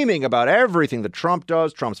 screaming about everything that Trump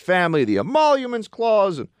does, Trump's family, the emoluments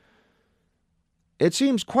clause, it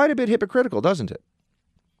seems quite a bit hypocritical, doesn't it?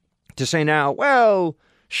 To say now, well,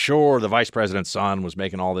 sure, the vice president's son was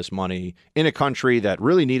making all this money in a country that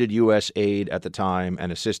really needed U.S. aid at the time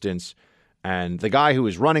and assistance. And the guy who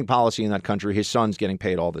is running policy in that country, his son's getting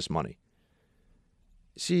paid all this money.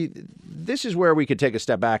 See, this is where we could take a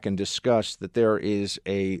step back and discuss that there is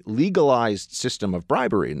a legalized system of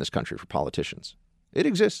bribery in this country for politicians. It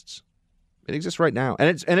exists. It exists right now.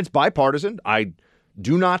 And it's bipartisan. I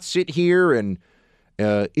do not sit here and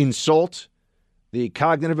insult the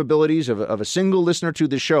cognitive abilities of a single listener to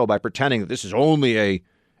this show by pretending that this is only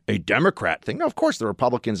a a Democrat thing. Now, of course, the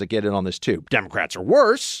Republicans that get in on this too. Democrats are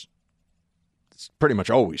worse. It's pretty much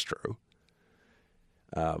always true.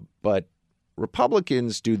 But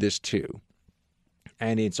Republicans do this too.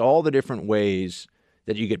 And it's all the different ways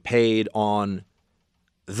that you get paid on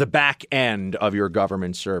the back end of your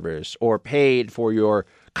government service or paid for your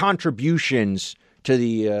contributions to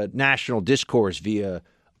the national discourse via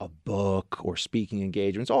a book or speaking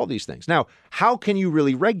engagements, all these things. Now, how can you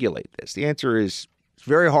really regulate this? The answer is it's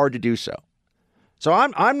very hard to do so. So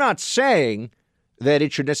I'm not saying that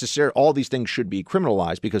it should necessarily, all these things should be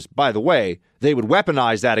criminalized because, by the way, they would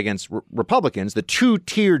weaponize that against Republicans, the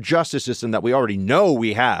two-tier justice system that we already know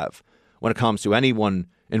we have when it comes to anyone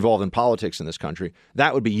involved in politics in this country.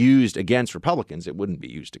 That would be used against Republicans. It wouldn't be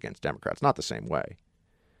used against Democrats, not the same way.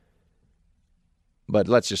 But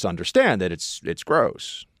let's just understand that it's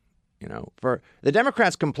gross. You know, for the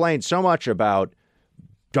Democrats complained so much about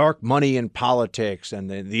dark money in politics and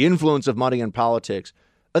the influence of money in politics.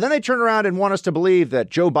 And then they turn around and want us to believe that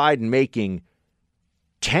Joe Biden making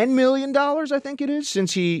 $10 million, I think it is,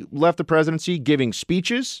 since he left the presidency, giving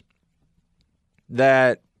speeches,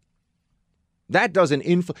 that doesn't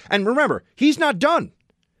influence. And remember, he's not done.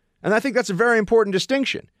 And I think that's a very important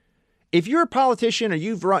distinction. If you're a politician and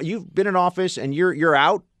you've been in office and you're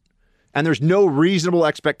out, and there's no reasonable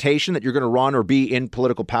expectation that you're going to run or be in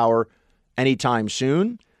political power anytime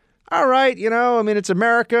soon, all right, it's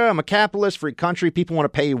America. I'm a capitalist free country. People want to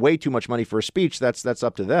pay you way too much money for a speech. That's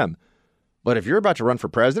up to them. But if you're about to run for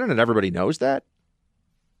president and everybody knows that,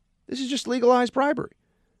 this is just legalized bribery.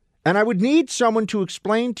 And I would need someone to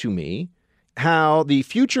explain to me how the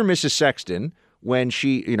future Mrs. Sexton, when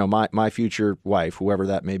she, my future wife, whoever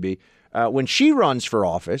that may be, when she runs for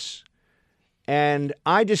office and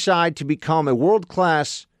I decide to become a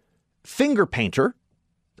world-class finger painter,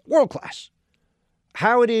 world-class,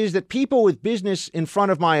 how it is that people with business in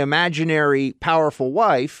front of my imaginary powerful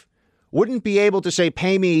wife wouldn't be able to say,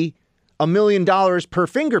 pay me $1 million per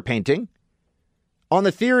finger painting on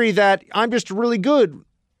the theory that I'm just really good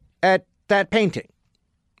at that painting.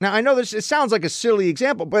 Now, I know it sounds like a silly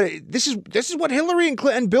example, but this is what Hillary and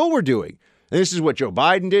Clinton and Bill were doing. This is what Joe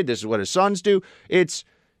Biden did. This is what his sons do. Stay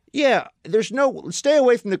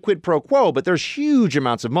away from the quid pro quo, but there's huge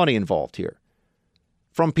amounts of money involved here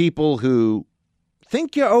from people who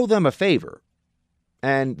think you owe them a favor.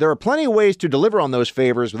 And there are plenty of ways to deliver on those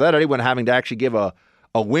favors without anyone having to actually give a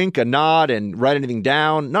wink, a nod, and write anything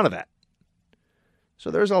down. None of that. So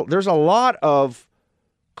there's a lot of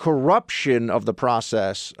corruption of the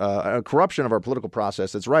process, corruption of our political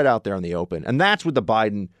process that's right out there in the open. And that's what the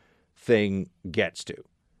Biden thing gets to.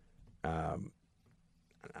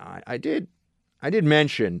 I did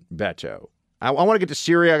mention Beto. I want to get to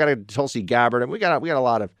Syria. I got to get to Tulsi Gabbard, and we got a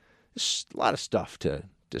lot of stuff to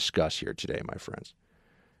discuss here today, my friends.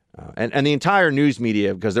 And the entire news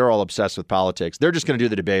media, because they're all obsessed with politics, they're just going to do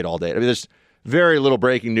the debate all day. I mean, there's very little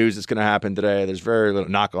breaking news that's going to happen today. There's very little,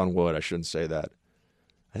 knock on wood, I shouldn't say that.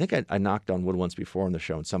 I think I knocked on wood once before on the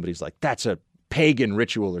show, and somebody's like, that's a pagan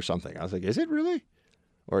ritual or something. I was like, is it really?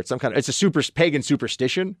 Or it's it's a super pagan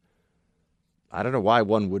superstition? I don't know why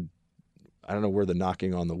one would, I don't know where the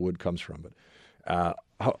knocking on the wood comes from, but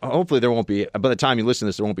hopefully there won't be, by the time you listen to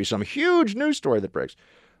this, there won't be some huge news story that breaks.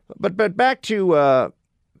 But back to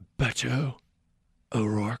Beto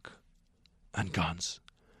O'Rourke and guns.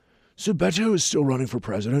 So Beto is still running for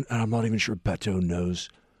president, and I'm not even sure Beto knows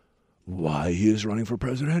why he is running for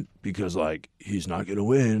president, because, he's not going to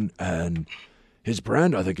win, and his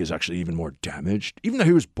brand, I think, is actually even more damaged, even though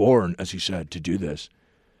he was born, as he said, to do this.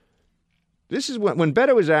 This is when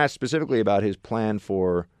Beto was asked specifically about his plan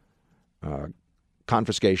for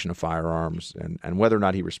confiscation of firearms and whether or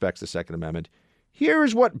not he respects the Second Amendment.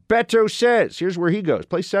 Here's what Beto says. Here's where he goes.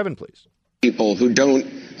 Play 7, please. People who don't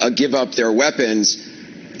give up their weapons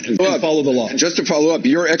and follow the law. Just to follow up,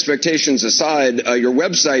 your expectations aside, your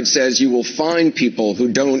website says you will find people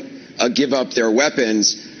who don't give up their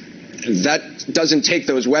weapons. That doesn't take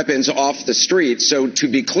those weapons off the street. So to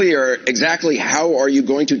be clear, exactly how are you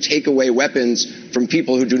going to take away weapons from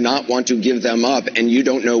people who do not want to give them up and you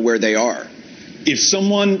don't know where they are? If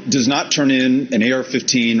someone does not turn in an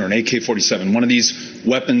AR-15 or an AK-47, one of these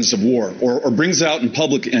weapons of war, or brings it out in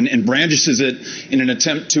public and brandishes it in an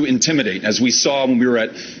attempt to intimidate, as we saw when we were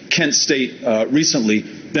at Kent State recently,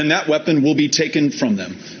 then that weapon will be taken from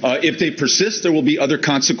them. If they persist, there will be other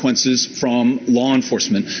consequences from law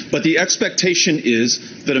enforcement. But the expectation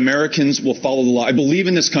is that Americans will follow the law. I believe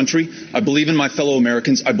in this country. I believe in my fellow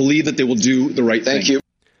Americans. I believe that they will do the right thing. Thank you.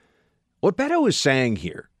 What Beto is saying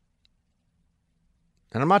here,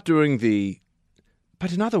 and I'm not doing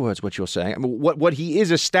but in other words, what you're saying, what he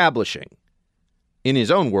is establishing in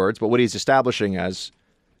his own words, but what he's establishing as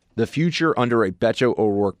the future under a Beto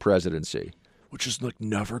O'Rourke presidency, which is like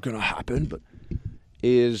never going to happen, but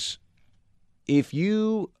is if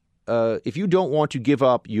you don't want to give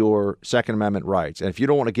up your Second Amendment rights, and if you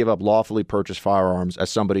don't want to give up lawfully purchased firearms as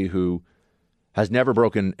somebody who has never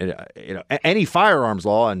broken any firearms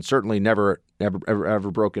law and certainly never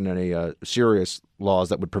broken any serious laws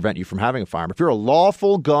that would prevent you from having a firearm. If you're a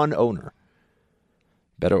lawful gun owner,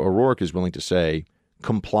 Beto O'Rourke is willing to say,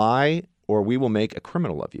 comply or we will make a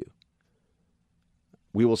criminal of you.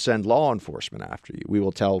 We will send law enforcement after you. We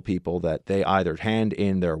will tell people that they either hand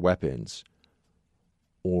in their weapons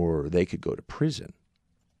or they could go to prison.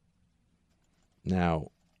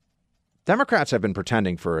 Now, Democrats have been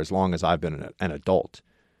pretending for as long as I've been an adult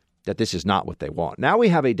that this is not what they want. Now we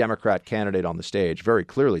have a Democrat candidate on the stage very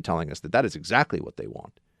clearly telling us that that is exactly what they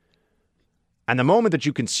want. And the moment that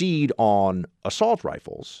you concede on assault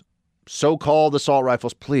rifles, so-called assault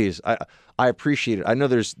rifles, please, I appreciate it. I know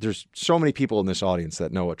there's so many people in this audience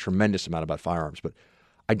that know a tremendous amount about firearms, but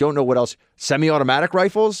I don't know what else. Semi-automatic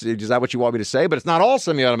rifles? Is that what you want me to say? But it's not all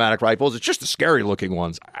semi-automatic rifles. It's just the scary-looking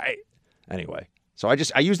ones. Anyway. So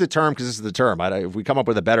I use the term because this is the term. If we come up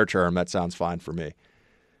with a better term, that sounds fine for me.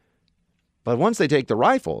 But once they take the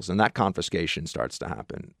rifles and that confiscation starts to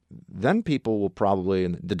happen, then people will probably,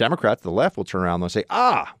 and the Democrats, the left, will turn around and say,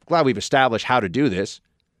 glad we've established how to do this.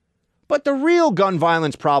 But the real gun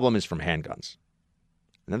violence problem is from handguns.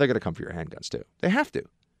 And then they're going to come for your handguns too. They have to.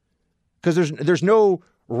 Because there's no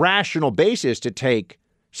rational basis to take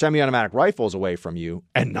semi-automatic rifles away from you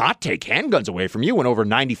and not take handguns away from you when over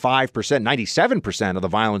 95%, 97% of the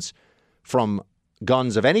violence from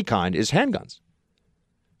guns of any kind is handguns.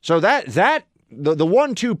 So the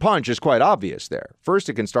 1-2 punch is quite obvious there. First,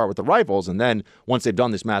 it can start with the rifles, and then once they've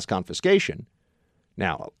done this mass confiscation.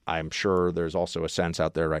 Now, I'm sure there's also a sense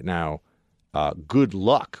out there right now, good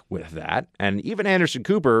luck with that. And even Anderson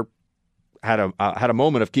Cooper had a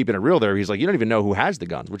moment of keeping it real there. He's like, you don't even know who has the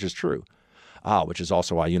guns, which is true. Which is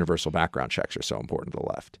also why universal background checks are so important to the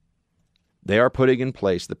left. They are putting in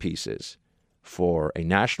place the pieces for a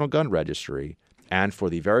national gun registry and for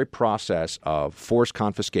the very process of forced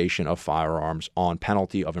confiscation of firearms on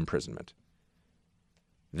penalty of imprisonment.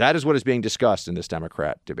 That is what is being discussed in this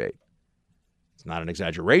Democrat debate. It's not an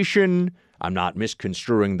exaggeration. I'm not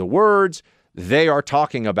misconstruing the words. They are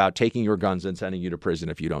talking about taking your guns and sending you to prison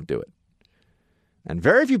if you don't do it. And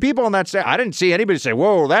very few people on that side, I didn't see anybody say,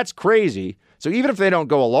 whoa, that's crazy. So even if they don't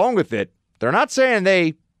go along with it, they're not saying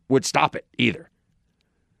they would stop it either.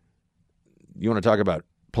 You want to talk about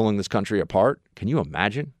pulling this country apart? Can you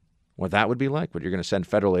imagine what that would be like? What you're going to send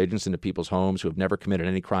federal agents into people's homes who have never committed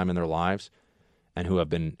any crime in their lives and who have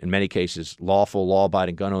been, in many cases, lawful,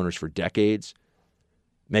 law-abiding gun owners for decades,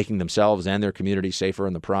 making themselves and their community safer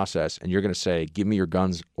in the process. And you're going to say, give me your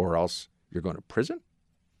guns or else you're going to prison?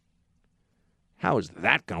 How is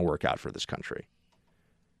that going to work out for this country?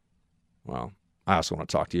 Well, I also want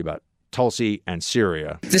to talk to you about Tulsi and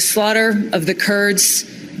Syria. The slaughter of the Kurds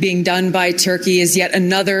being done by Turkey is yet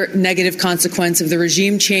another negative consequence of the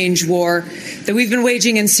regime change war that we've been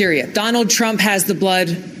waging in Syria. Donald Trump has the blood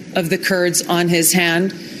of the Kurds on his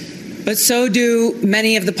hand, but so do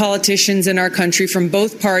many of the politicians in our country from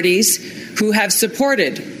both parties who have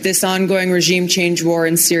supported this ongoing regime change war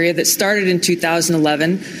in Syria that started in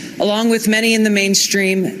 2011, along with many in the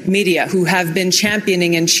mainstream media who have been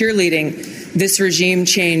championing and cheerleading this regime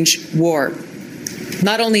change war.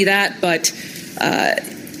 Not only that, but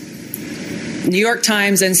New York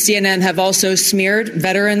Times and CNN have also smeared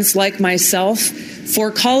veterans like myself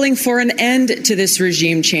for calling for an end to this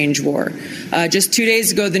regime change war. Just 2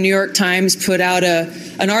 days ago, the New York Times put out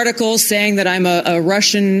an article saying that I'm a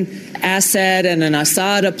Russian asset and an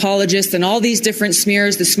Assad apologist and all these different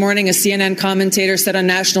smears. This morning, a CNN commentator said on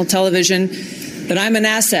national television that I'm an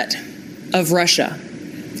asset of Russia.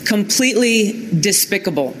 Completely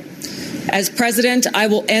despicable. As president, I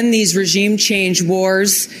will end these regime change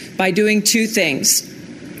wars by doing two things: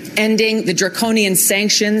 ending the draconian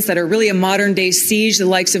sanctions that are really a modern-day siege, the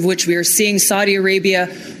likes of which we are seeing Saudi Arabia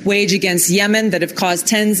wage against Yemen, that have caused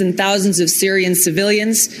tens and thousands of Syrian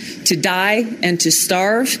civilians to die and to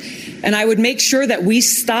starve. And I would make sure that we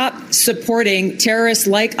stop supporting terrorists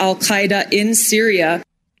like al-Qaeda in Syria.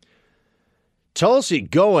 Tulsi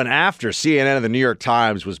going after CNN and the New York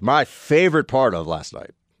Times was my favorite part of last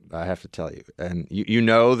night, I have to tell you. And you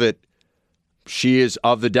know that she is,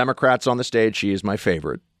 of the Democrats on the stage, she is my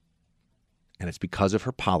favorite. And it's because of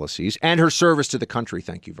her policies and her service to the country.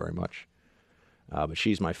 Thank you very much. But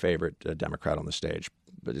she's my favorite Democrat on the stage.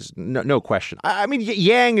 But there's no question. I mean,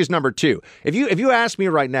 Yang is number two. If you ask me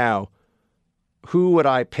right now, who would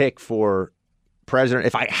I pick for president,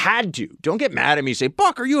 if I had to, don't get mad at me, say,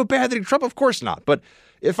 Buck, are you a bad thing, Trump? Of course not. But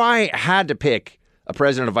if I had to pick a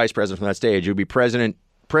president and vice president from that stage, it would be President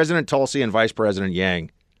Tulsi and Vice President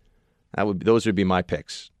Yang. Those would be my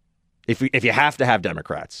picks. If you have to have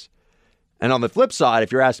Democrats. And on the flip side,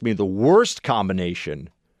 if you're asking me the worst combination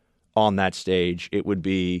on that stage, it would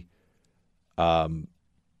be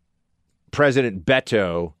President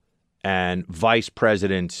Beto and Vice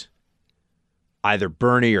President either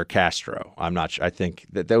Bernie or Castro. I'm not sure. I think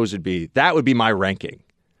that would be my ranking.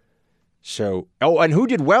 So, and who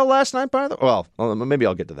did well last night, by the way? Well, maybe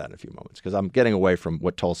I'll get to that in a few moments because I'm getting away from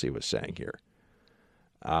what Tulsi was saying here.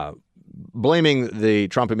 Blaming the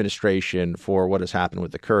Trump administration for what has happened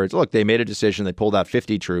with the Kurds. Look, they made a decision. They pulled out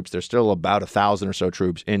 50 troops. There's still about 1,000 or so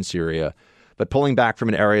troops in Syria. But pulling back from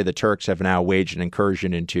an area the Turks have now waged an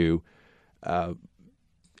incursion into,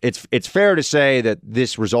 it's fair to say that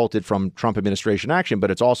this resulted from Trump administration action,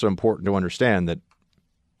 but it's also important to understand that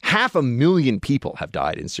 500,000 people have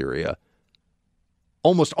died in Syria,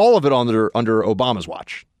 almost all of it under Obama's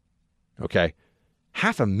watch. Okay?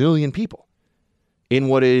 500,000 people in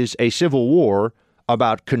what is a civil war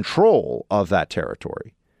about control of that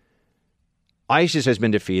territory. ISIS has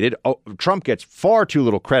been defeated. Trump gets far too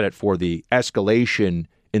little credit for the escalation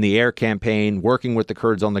in the air campaign, working with the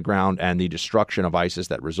Kurds on the ground, and the destruction of ISIS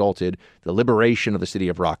that resulted, the liberation of the city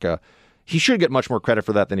of Raqqa. He should get much more credit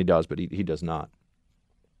for that than he does, but he does not.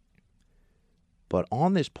 But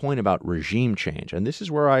on this point about regime change, and this is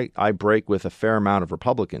where I break with a fair amount of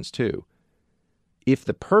Republicans too, if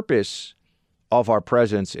the purpose of our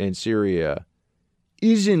presence in Syria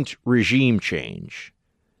isn't regime change,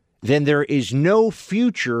 then there is no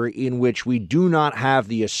future in which we do not have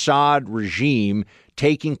the Assad regime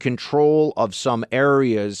taking control of some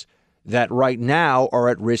areas that right now are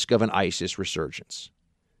at risk of an ISIS resurgence.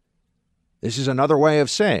 This is another way of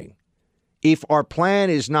saying, if our plan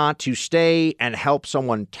is not to stay and help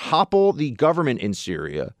someone topple the government in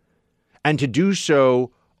Syria, and to do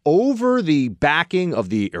so over the backing of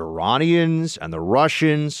the Iranians and the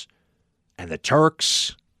Russians and the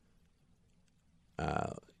Turks,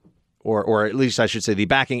 or at least I should say the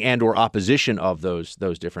backing and or opposition of those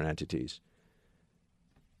different entities,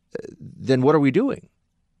 then what are we doing?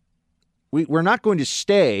 We're not going to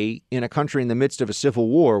stay in a country in the midst of a civil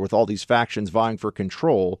war with all these factions vying for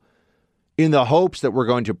control in the hopes that we're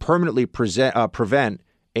going to permanently prevent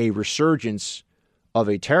a resurgence of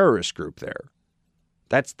a terrorist group there.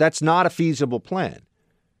 That's not a feasible plan.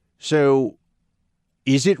 So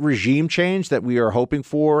is it regime change that we are hoping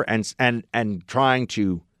for and trying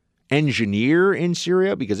to engineer in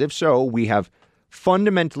Syria? Because if so, we have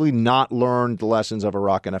fundamentally not learned the lessons of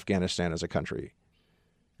Iraq and Afghanistan as a country.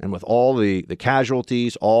 And with all the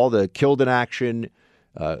casualties, all the killed in action,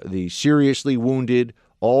 the seriously wounded,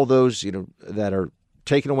 all those that are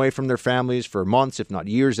taken away from their families for months, if not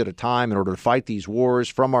years at a time, in order to fight these wars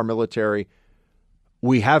from our military,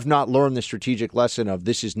 we have not learned the strategic lesson of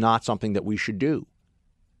this is not something that we should do.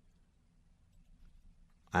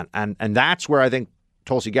 And that's where I think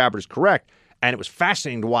Tulsi Gabbard is correct. And it was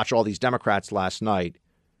fascinating to watch all these Democrats last night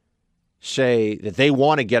say that they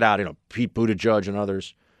want to get out, Pete Buttigieg and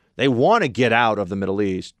others, they want to get out of the Middle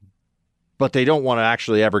East, but they don't want to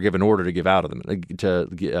actually ever give an order to get out of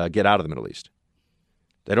the Middle East.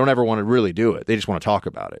 They don't ever want to really do it. They just want to talk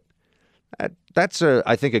about it. That's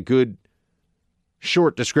I think, a good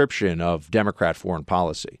short description of Democrat foreign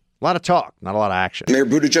policy. A lot of talk, not a lot of action. Mayor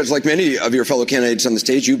Buttigieg, like many of your fellow candidates on the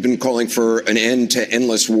stage, you've been calling for an end to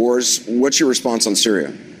endless wars. What's your response on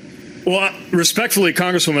Syria? Well, respectfully,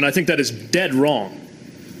 Congresswoman, I think that is dead wrong.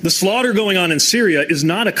 The slaughter going on in Syria is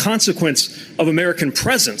not a consequence of American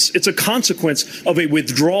presence. It's a consequence of a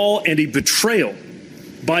withdrawal and a betrayal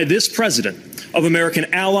by this president of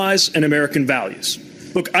American allies and American values.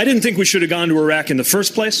 Look, I didn't think we should have gone to Iraq in the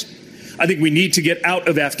first place. I think we need to get out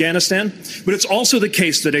of Afghanistan. But it's also the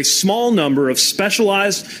case that a small number of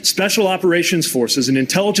specialized special operations forces and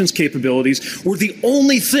intelligence capabilities were the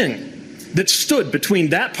only thing that stood between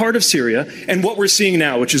that part of Syria and what we're seeing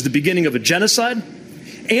now, which is the beginning of a genocide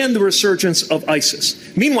and the resurgence of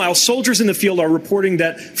ISIS. Meanwhile, soldiers in the field are reporting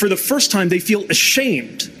that for the first time they feel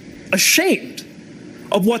ashamed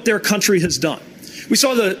of what their country has done. We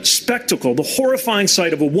saw the spectacle, the horrifying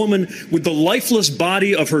sight of a woman with the lifeless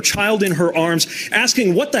body of her child in her arms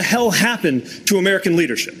asking what the hell happened to American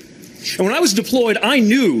leadership. And when I was deployed, I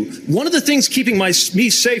knew one of the things keeping me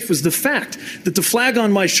safe was the fact that the flag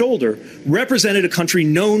on my shoulder represented a country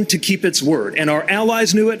known to keep its word. And our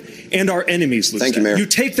allies knew it, and our enemies knew it. Thank you, Mayor. You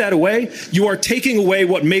take that away, you are taking away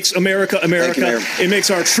what makes America America. Thank you, Mayor. It makes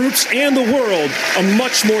our troops and the world a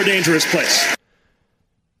much more dangerous place.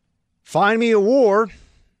 Find me a war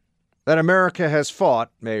that America has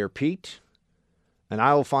fought, Mayor Pete, and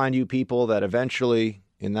I will find you people that eventually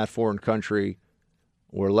in that foreign country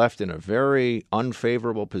were left in a very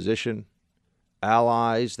unfavorable position,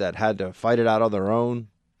 allies that had to fight it out on their own.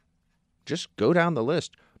 Just go down the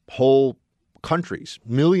list. Whole countries,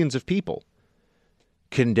 millions of people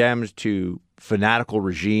condemned to fanatical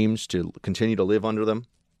regimes to continue to live under them.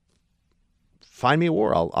 Find me a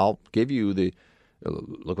war. I'll give you the...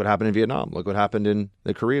 Look what happened in Vietnam. Look what happened in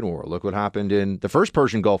the Korean War. Look what happened in the first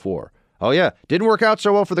Persian Gulf War. Oh, yeah. Didn't work out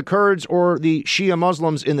so well for the Kurds or the Shia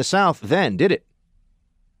Muslims in the South then, did it?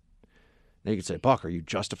 Now you could say, Buck, are you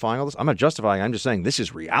justifying all this? I'm not justifying. I'm just saying this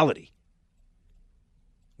is reality.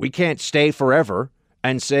 We can't stay forever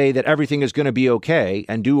and say that everything is going to be okay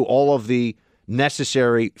and do all of the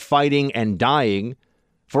necessary fighting and dying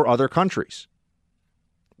for other countries.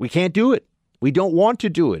 We can't do it. We don't want to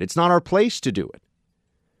do it. It's not our place to do it.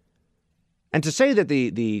 And to say that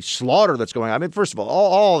the slaughter that's going on, I mean, first of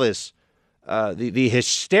all this, the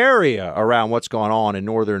hysteria around what's going on in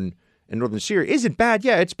northern Syria isn't bad.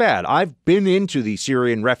 Yeah, it's bad. I've been into the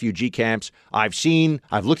Syrian refugee camps. I've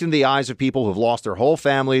looked into the eyes of people who have lost their whole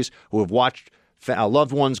families, who have watched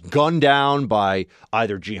loved ones gunned down by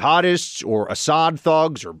either jihadists or Assad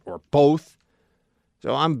thugs or both.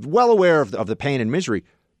 So I'm well aware of the pain and misery.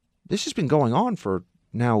 This has been going on for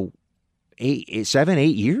now 7, 8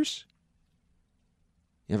 years.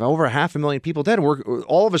 You have over 500,000 people dead. And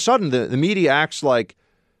all of a sudden, the media acts like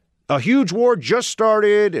a huge war just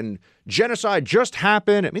started and genocide just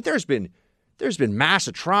happened. I mean, there's been mass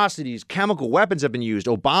atrocities. Chemical weapons have been used.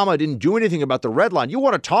 Obama didn't do anything about the red line. You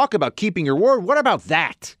want to talk about keeping your word? What about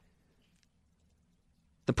that?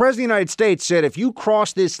 The President of the United States said, if you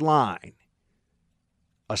cross this line,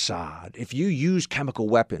 Assad, if you use chemical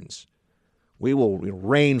weapons, we will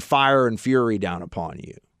rain fire and fury down upon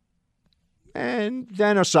you. And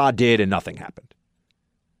then Assad did, and nothing happened.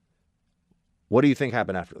 What do you think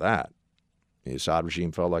happened after that? The Assad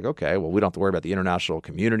regime felt like, okay, well, we don't have to worry about the international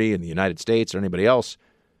community and the United States or anybody else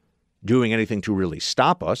doing anything to really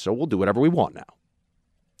stop us, so we'll do whatever we want now.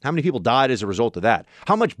 How many people died as a result of that?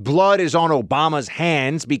 How much blood is on Obama's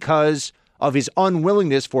hands because of his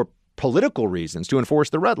unwillingness for political reasons to enforce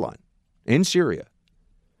the red line in Syria?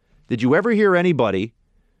 Did you ever hear anybody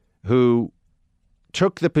who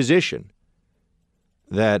took the position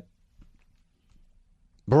that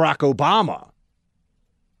Barack Obama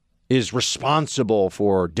is responsible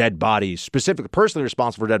for dead bodies, specifically personally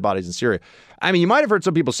responsible for dead bodies in Syria? I mean, you might have heard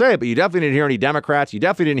some people say it, but you definitely didn't hear any Democrats. You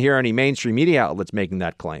definitely didn't hear any mainstream media outlets making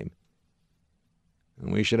that claim.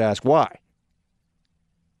 And we should ask why.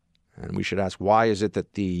 And we should ask, why is it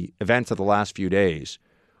that the events of the last few days,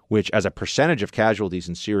 which as a percentage of casualties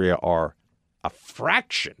in Syria are a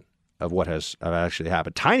fraction of what has actually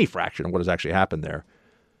happened, tiny fraction of what has actually happened there,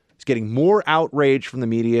 is getting more outrage from the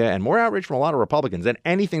media and more outrage from a lot of Republicans than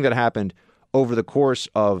anything that happened over the course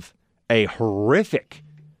of a horrific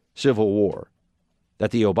civil war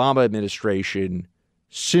that the Obama administration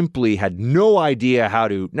simply had no idea how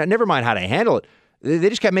to, never mind how to handle it, they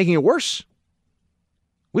just kept making it worse.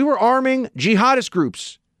 We were arming jihadist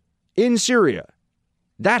groups in Syria.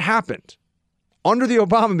 That happened. Under the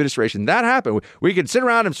Obama administration, that happened. We could sit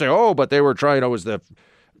around and say, oh, but they were trying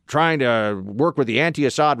to work with the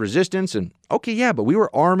anti-Assad resistance. And okay, yeah, but we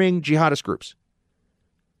were arming jihadist groups.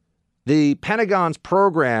 The Pentagon's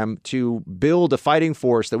program to build a fighting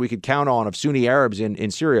force that we could count on of Sunni Arabs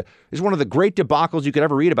in Syria is one of the great debacles you could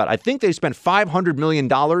ever read about. I think they spent $500 million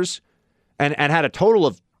and had a total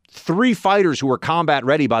of 3 fighters who were combat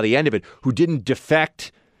ready by the end of it, who didn't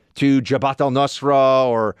defect to Jabhat al-Nusra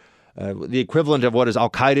or the equivalent of what is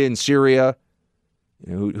Al-Qaeda in Syria,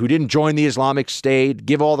 who didn't join the Islamic State,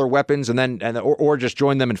 give all their weapons, or just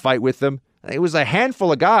join them and fight with them. It was a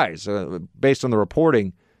handful of guys, based on the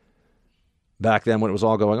reporting back then when it was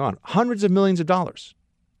all going on. Hundreds of millions of dollars.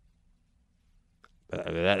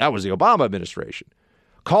 That was the Obama administration.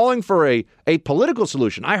 Calling for a political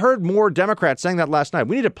solution. I heard more Democrats saying that last night.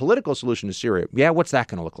 We need a political solution to Syria. Yeah, what's that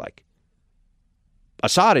going to look like?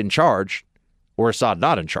 Assad in charge or Assad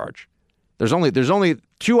not in charge? There's only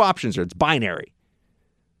 2 options here. It's binary.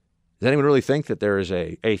 Does anyone really think that there is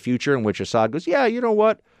a future in which Assad goes, yeah, you know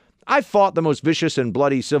what? I fought the most vicious and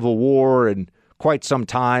bloody civil war in quite some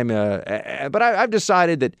time, but I've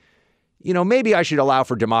decided that, maybe I should allow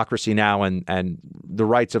for democracy now and the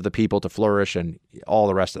rights of the people to flourish and all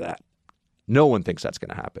the rest of that. No one thinks that's going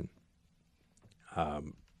to happen.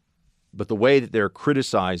 But the way that they're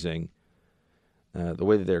criticizing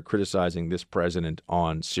this president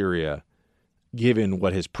on Syria, given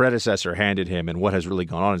what his predecessor handed him and what has really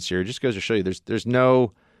gone on in Syria, just goes to show you there's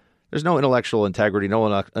no There's no intellectual integrity,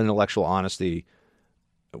 no intellectual honesty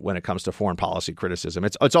when it comes to foreign policy criticism.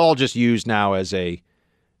 It's all just used now as a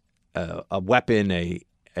weapon,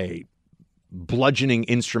 a bludgeoning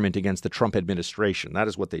instrument against the Trump administration. That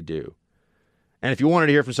is what they do. And if you wanted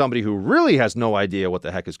to hear from somebody who really has no idea what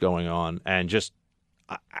the heck is going on, and just,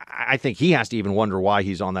 I think he has to even wonder why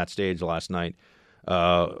he's on that stage last night.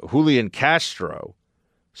 Julian Castro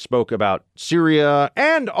spoke about Syria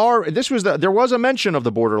and there was a mention of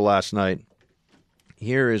the border last night.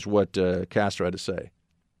 Here is what Castro had to say.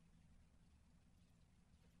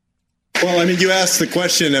 Well, I mean, you asked the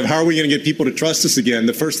question of how are we going to get people to trust us again?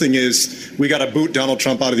 The first thing is we got to boot Donald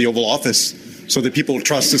Trump out of the Oval Office so that people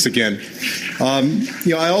trust us again.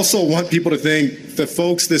 I also want people to think the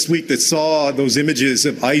folks this week that saw those images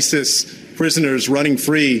of ISIS prisoners running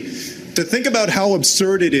free, to think about how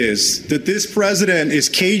absurd it is that this president is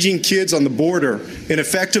caging kids on the border and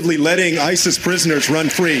effectively letting ISIS prisoners run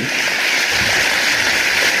free.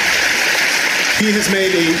 He has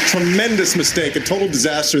made a tremendous mistake, a total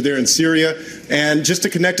disaster there in Syria. And just to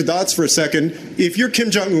connect the dots for a second, if you're Kim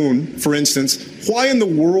Jong-un, for instance, why in the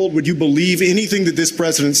world would you believe anything that this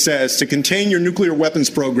president says to contain your nuclear weapons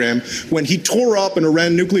program when he tore up an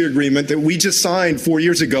Iran nuclear agreement that we just signed 4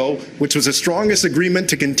 years ago, which was the strongest agreement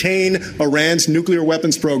to contain Iran's nuclear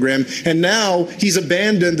weapons program, and now he's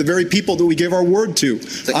abandoned the very people that we gave our word to?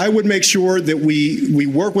 I would make sure that we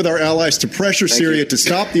work with our allies to pressure Syria to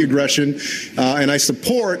stop the aggression, and I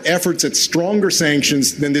support efforts at stronger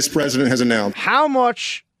sanctions than this president has announced. How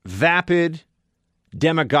much vapid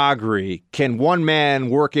demagoguery can one man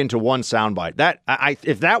work into one soundbite?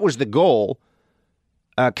 If that was the goal,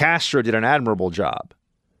 Castro did an admirable job.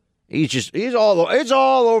 It's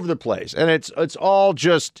all over the place, and it's all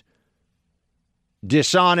just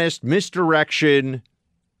dishonest, misdirection,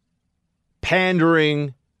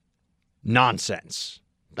 pandering nonsense.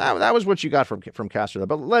 That was what you got from Castro.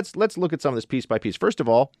 But let's look at some of this piece by piece. First of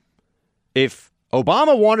all, if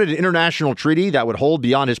Obama wanted an international treaty that would hold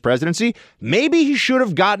beyond his presidency, maybe he should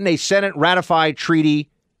have gotten a Senate-ratified treaty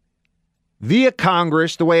via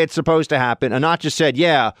Congress the way it's supposed to happen, and not just said,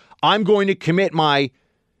 yeah, I'm going to commit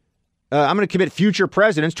future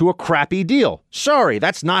presidents to a crappy deal. Sorry,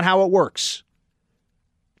 that's not how it works.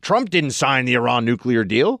 Trump didn't sign the Iran nuclear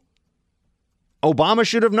deal. Obama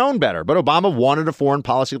should have known better, but Obama wanted a foreign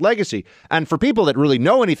policy legacy. And for people that really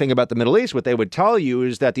know anything about the Middle East, what they would tell you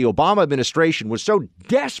is that the Obama administration was so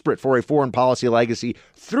desperate for a foreign policy legacy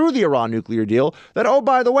through the Iran nuclear deal that, oh,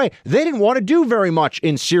 by the way, they didn't want to do very much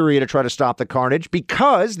in Syria to try to stop the carnage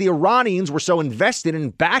because the Iranians were so invested in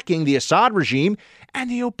backing the Assad regime, and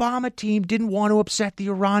the Obama team didn't want to upset the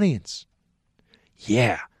Iranians.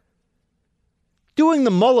 Yeah. Doing the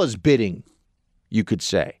mullah's bidding, you could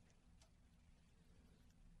say.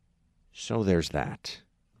 So there's that.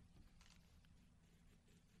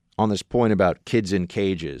 On this point about kids in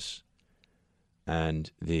cages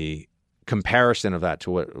and the comparison of that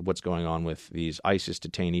to what's going on with these ISIS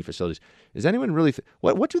detainee facilities, is anyone really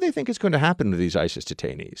what do they think is going to happen to these ISIS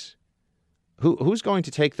detainees? Who's going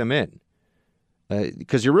to take them in?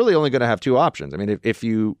 Because you're really only going to have two options. I mean, if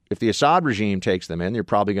the Assad regime takes them in, you're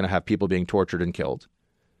probably going to have people being tortured and killed.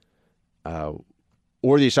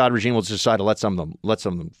 Or the Assad regime will decide to let some of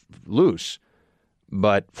them loose,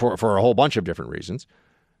 but for a whole bunch of different reasons.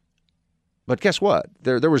 But guess what?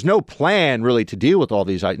 There was no plan really to deal with all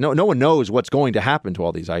these. No one knows what's going to happen to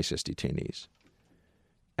all these ISIS detainees,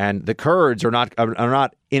 and the Kurds are not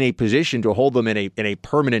in a position to hold them in a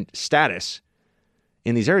permanent status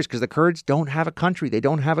in these areas because the Kurds don't have a country. They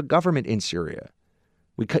don't have a government in Syria.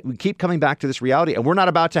 We keep coming back to this reality, and we're not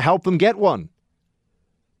about to help them get one.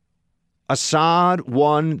 Assad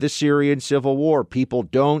won the Syrian civil war. People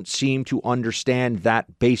don't seem to understand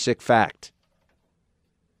that basic fact.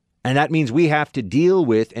 And that means we have to deal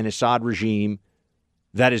with an Assad regime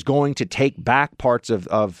that is going to take back parts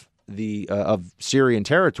of Syrian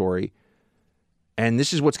territory. And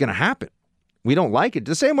this is what's going to happen. We don't like it.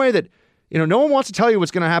 The same way that, no one wants to tell you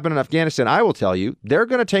what's going to happen in Afghanistan. I will tell you, they're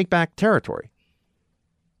going to take back territory.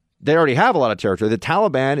 They already have a lot of territory. The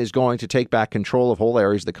Taliban is going to take back control of whole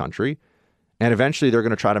areas of the country. And eventually they're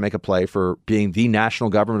going to try to make a play for being the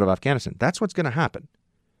national government of Afghanistan. That's what's going to happen.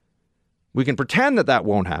 We can pretend that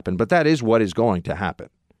won't happen, but that is what is going to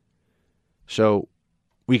happen. So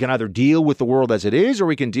we can either deal with the world as it is, or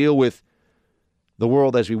we can deal with the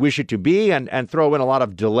world as we wish it to be and throw in a lot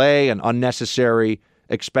of delay and unnecessary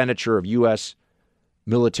expenditure of U.S.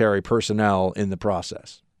 military personnel in the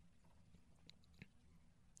process.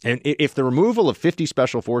 And if the removal of 50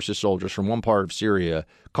 Special Forces soldiers from one part of Syria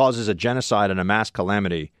causes a genocide and a mass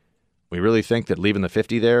calamity, we really think that leaving the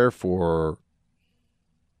 50 there for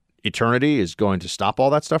eternity is going to stop all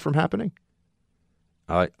that stuff from happening?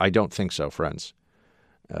 I don't think so, friends.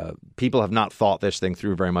 People have not thought this thing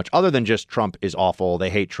through very much, other than just Trump is awful. They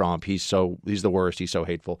hate Trump. He's the worst. He's so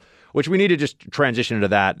hateful, which we need to just transition into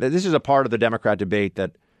that. This is a part of the Democrat debate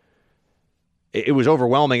that it was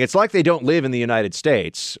overwhelming. It's like they don't live in the United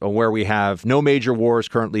States, where we have no major wars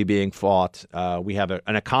currently being fought. We have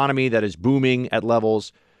an economy that is booming at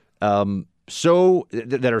levels that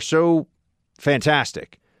are so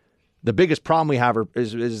fantastic. The biggest problem we have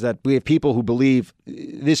is that we have people who believe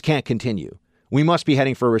this can't continue. We must be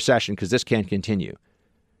heading for a recession because this can't continue.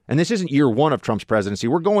 And this isn't year 1 of Trump's presidency.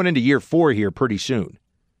 We're going into year 4 here pretty soon.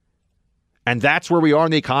 And that's where we are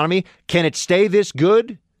in the economy. Can it stay this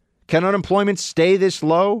good? Can unemployment stay this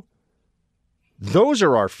low? Those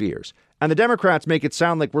are our fears. And the Democrats make it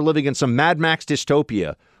sound like we're living in some Mad Max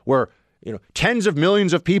dystopia where, tens of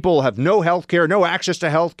millions of people have no health care, no access to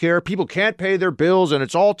health care. People can't pay their bills and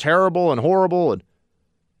it's all terrible and horrible. And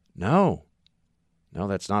no,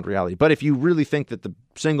 that's not reality. But if you really think that the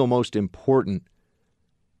single most important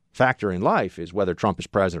factor in life is whether Trump is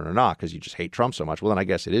president or not, because you just hate Trump so much, well, then I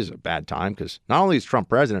guess it is a bad time, because not only is Trump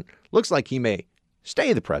president, looks like he may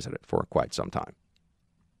stay the president for quite some time.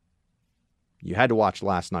 You had to watch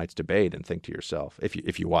last night's debate and think to yourself,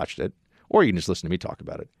 if you watched it, or you can just listen to me talk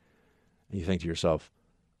about it, and you think to yourself,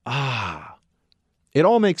 it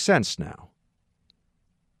all makes sense now.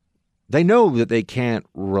 They know that they can't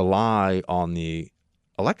rely on the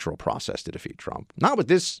electoral process to defeat Trump. Not with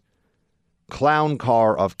this clown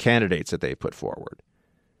car of candidates that they put forward.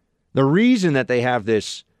 The reason that they have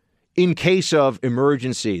this in case of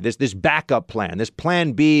emergency, this backup plan, this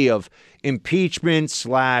plan B of impeachment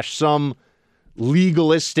 / some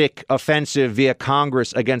legalistic offensive via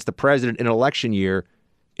Congress against the president in an election year,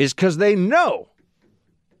 is because they know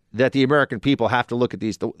that the American people have to look at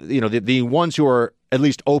these, the ones who are at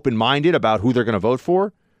least open-minded about who they're going to vote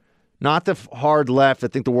for, not the hard left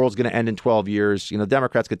that think the world's going to end in 12 years.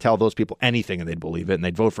 Democrats could tell those people anything and they'd believe it and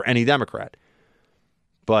they'd vote for any Democrat.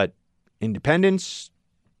 But independents,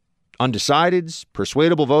 undecideds,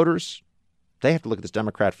 persuadable voters, they have to look at this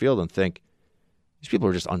Democrat field and think, these people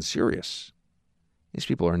are just unserious. These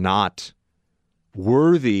people are not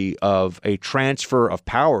worthy of a transfer of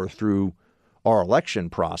power through our election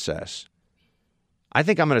process. I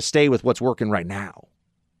think I'm going to stay with what's working right now.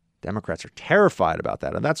 Democrats are terrified about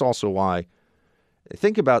that. And that's also why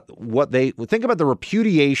think about the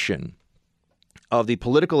repudiation of the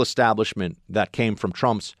political establishment that came from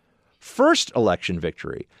Trump's first election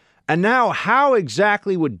victory. And now, how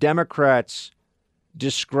exactly would Democrats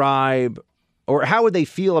describe, or how would they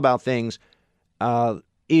feel about things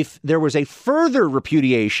if there was a further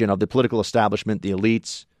repudiation of the political establishment, the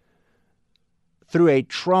elites, through a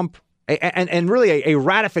Trump and really a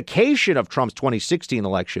ratification of Trump's 2016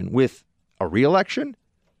 election with a re-election?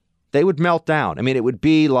 They would melt down. I mean, it would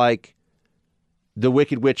be like the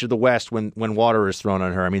Wicked Witch of the West when water is thrown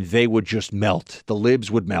on her. I mean, they would just melt. The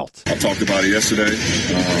libs would melt. I talked about it yesterday.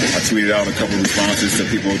 I tweeted out a couple of responses to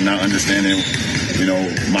people not understanding,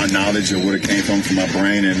 my knowledge of where it came from my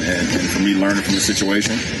brain and for me learning from the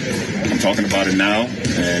situation. I'm talking about it now,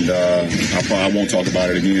 and I won't talk about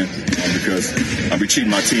it again because I'll be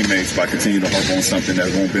cheating my teammates by continuing to harp on something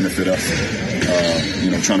that won't benefit us,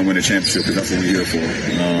 trying to win a championship, because that's what we're here for.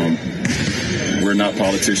 We're not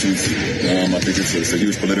politicians. I think it's a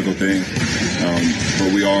huge political thing,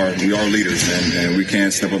 but we are leaders, and we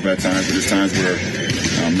can step up at times. But there's times where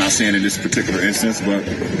I'm not saying in this particular instance, but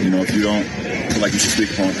if you don't feel like you should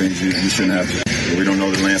speak upon things, you shouldn't have to. We don't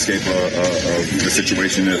know the landscape of the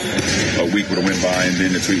situation. If a week would have went by and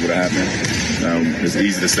then the tweet would have happened, it's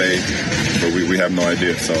easy to say, but we have no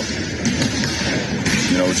idea. So.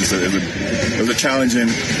 It was a challenging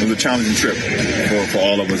trip for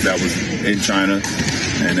all of us that was in China,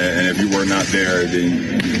 and if you were not there,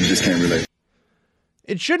 then you just can't relate.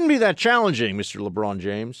 It shouldn't be that challenging, Mr. LeBron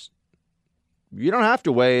James. You don't have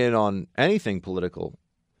to weigh in on anything political,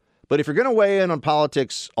 but if you're going to weigh in on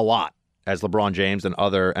politics a lot, as LeBron James and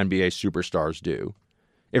other NBA superstars do,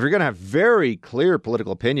 if you're going to have very clear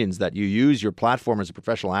political opinions that you use your platform as a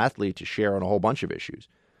professional athlete to share on a whole bunch of issues,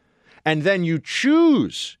 and then you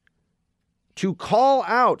choose to call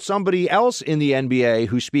out somebody else in the NBA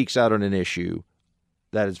who speaks out on an issue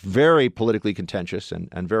that is very politically contentious and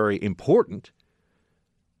very important,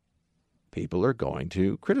 people are going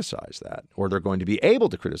to criticize that, or they're going to be able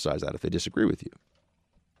to criticize that if they disagree with you.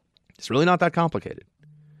 It's really not that complicated.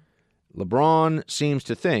 LeBron seems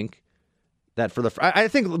to think that I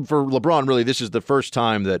think for LeBron, really, this is the first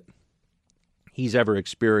time that he's ever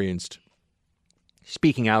experienced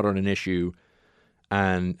speaking out on an issue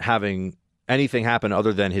and having anything happen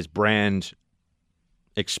other than his brand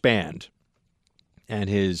expand and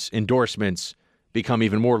his endorsements become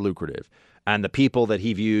even more lucrative. And the people that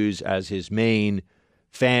he views as his main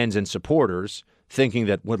fans and supporters thinking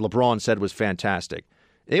that what LeBron said was fantastic.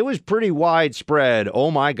 It was pretty widespread.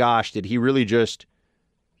 Oh my gosh, did he really just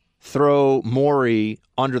throw Maury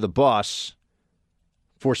under the bus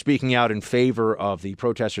for speaking out in favor of the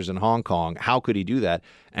protesters in Hong Kong? How could he do that?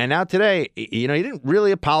 And now today, he didn't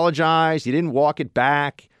really apologize. He didn't walk it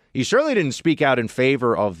back. He certainly didn't speak out in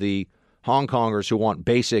favor of the Hong Kongers who want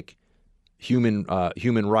basic human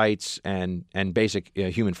rights and basic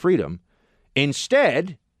human freedom.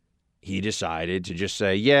 Instead, he decided to just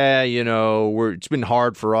say, it's been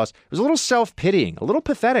hard for us. It was a little self-pitying, a little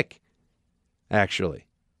pathetic, actually.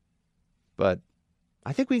 But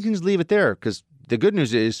I think we can just leave it there, because the good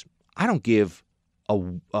news is I don't give a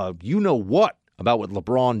you-know-what about what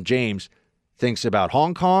LeBron James thinks about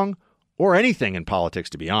Hong Kong or anything in politics,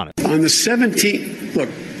 to be honest. On the 17th, look,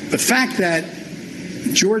 the fact that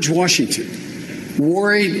George Washington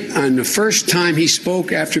worried on the first time he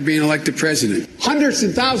spoke after being elected president, hundreds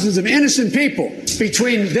and thousands of innocent people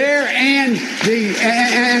between there and the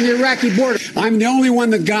Iraqi border. I'm the only one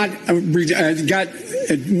that got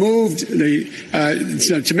moved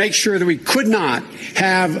to make sure that we could not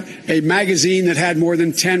have a magazine that had more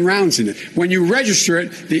than 10 rounds in it. When you register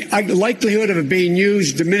it, the likelihood of it being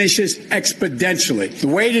used diminishes exponentially. The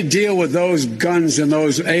way to deal with those guns and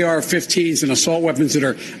those AR-15s and assault weapons that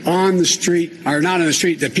are on the street, are not on the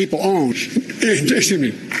street, that people own, excuse me,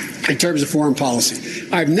 in terms of foreign policy.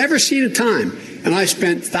 I've never seen a time, and I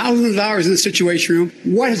spent thousands of hours in the Situation Room.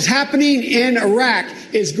 What is happening in Iraq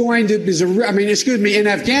is in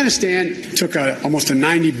Afghanistan, took almost a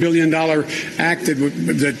 $90 billion act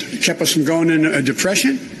that kept us from going into a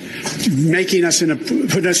depression, putting us in a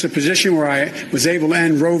position where I was able to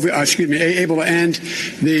end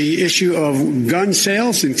the issue of gun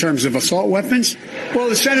sales in terms of assault weapons. Well,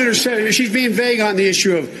 the senator said she's being vague on the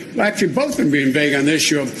issue of, actually both of them being vague on the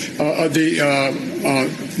issue of the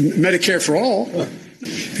Medicare for all.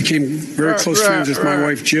 Became very close friends with my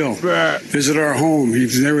wife, Jill. Visited our home. He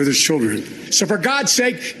was there with his children. So for God's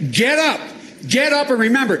sake, get up. Get up and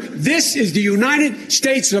remember, this is the United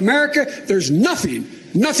States of America. There's nothing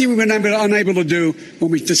we've been unable to do when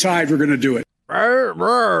we decide we're going to do it.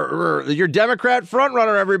 Your Democrat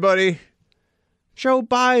frontrunner, everybody. Joe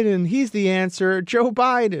Biden. He's the answer. Joe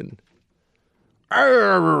Biden.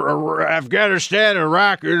 Afghanistan,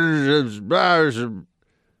 Iraq is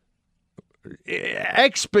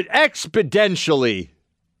exponentially.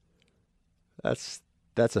 That's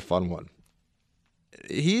a fun one.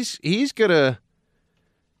 He's gonna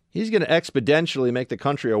exponentially make the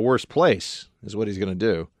country a worse place, is what he's gonna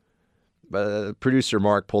do. But producer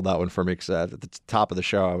Mark pulled that one for me, because at the top of the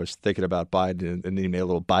show I was thinking about Biden, and he made a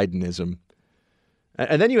little Bidenism.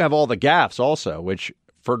 And then you have all the gaffes also, which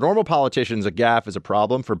for normal politicians a gaffe is a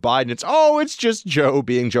problem. For Biden, it's just Joe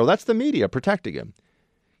being Joe. That's the media protecting him.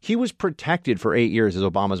 He was protected for 8 years as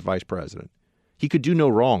Obama's vice president. He could do no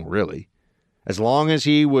wrong, really. As long as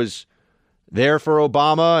he was there for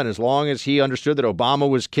Obama, and as long as he understood that Obama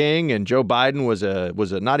was king and Joe Biden was a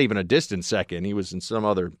not even a distant second, he was in some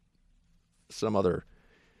other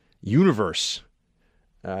universe,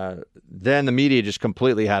 then the media just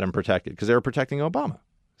completely had him protected because they were protecting Obama.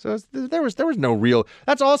 So there was no real.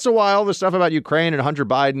 That's also why all the stuff about Ukraine and Hunter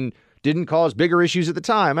Biden didn't cause bigger issues at the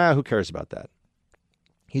time. Who cares about that?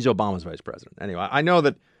 He's Obama's vice president. Anyway, I know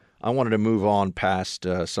that I wanted to move on past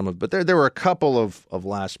some of, but there were a couple of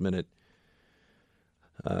last minute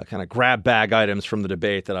kind of grab bag items from the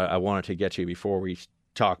debate that I wanted to get to before we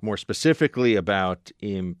talk more specifically about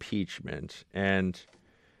impeachment. And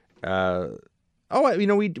we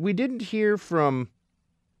didn't hear from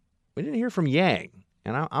Yang,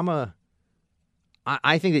 and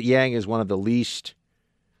I think that Yang is one of the least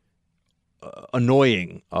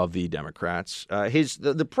annoying of the Democrats.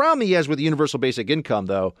 The problem he has with the universal basic income,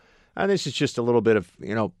 though, and this is just a little bit of,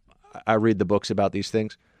 I read the books about these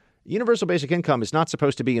things. Universal basic income is not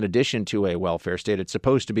supposed to be in addition to a welfare state. It's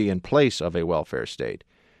supposed to be in place of a welfare state.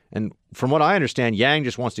 And from what I understand, Yang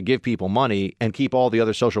just wants to give people money and keep all the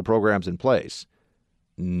other social programs in place.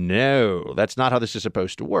 No, that's not how this is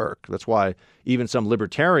supposed to work. That's why even some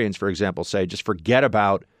libertarians, for example, say just forget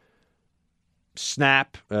about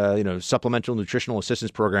SNAP, Supplemental Nutritional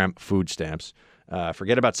Assistance Program, food stamps.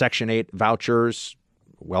 Forget about Section 8 vouchers,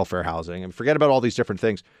 welfare housing, and forget about all these different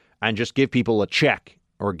things, and just give people a check,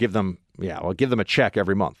 or give them a check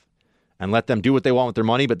every month, and let them do what they want with their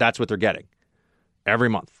money, but that's what they're getting every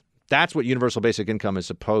month. That's what universal basic income is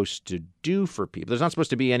supposed to do for people. There's not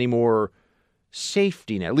supposed to be any more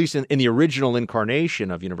safety net, at least in the original incarnation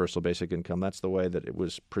of universal basic income. That's the way that it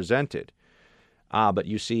was presented. But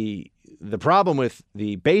you see, the problem with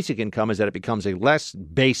the basic income is that it becomes a less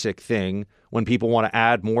basic thing when people want to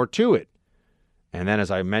add more to it. And then,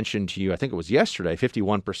 as I mentioned to you, I think it was yesterday,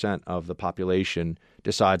 51% of the population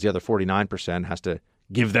decides the other 49% has to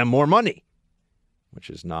give them more money, which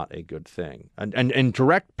is not a good thing. And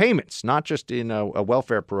direct payments, not just in a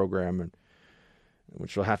welfare program,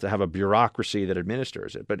 which will have to have a bureaucracy that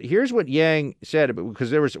administers it. But here's what Yang said,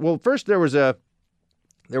 because there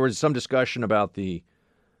was some discussion about the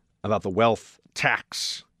wealth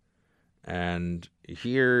tax. And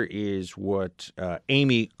here is what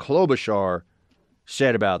Amy Klobuchar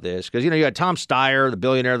said about this. Because, you had Tom Steyer, the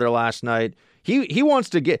billionaire, there last night. He wants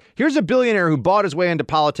to get... Here's a billionaire who bought his way into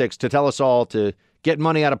politics to tell us all to get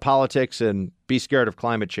money out of politics and be scared of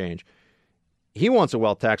climate change. He wants a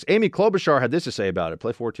wealth tax. Amy Klobuchar had this to say about it.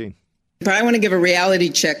 Play 14. But I want to give a reality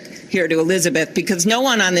check here to Elizabeth, because no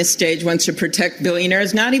one on this stage wants to protect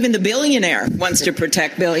billionaires. Not even the billionaire wants to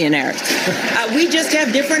protect billionaires. We just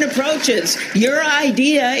have different approaches. Your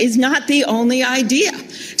idea is not the only idea.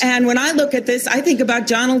 And when I look at this, I think about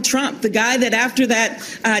Donald Trump, the guy that after that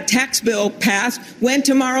tax bill passed, went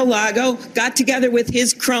to Mar-a-Lago, got together with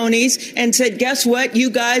his cronies and said, guess what?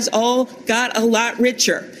 You guys all got a lot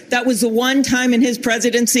richer. That was the one time in his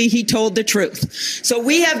presidency he told the truth. So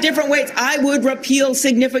we have different ways. I would repeal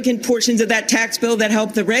significant portions of that tax bill that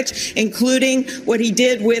help the rich, including what he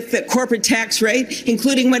did with the corporate tax rate,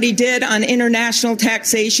 including what he did on international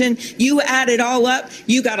taxation. You add it all up,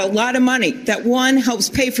 you got a lot of money that, one, helps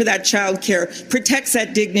pay for that child care, protects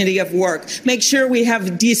that dignity of work, make sure we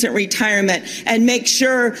have decent retirement, and make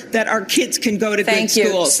sure that our kids can go to good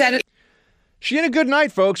schools. She had a good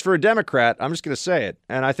night, folks, for a Democrat. I'm just going to say it.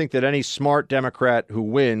 And I think that any smart Democrat who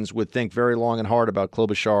wins would think very long and hard about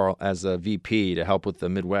Klobuchar as a VP to help with the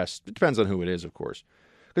Midwest. It depends on who it is, of course.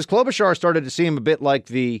 Because Klobuchar started to seem a bit like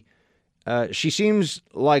she seems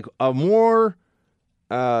like a more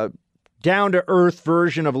down-to-earth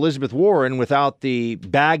version of Elizabeth Warren without the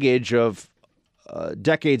baggage of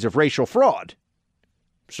decades of racial fraud.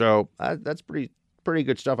 So that's pretty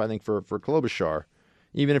good stuff, I think, for Klobuchar.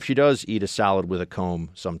 Even if she does eat a salad with a comb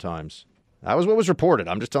sometimes. That was what was reported.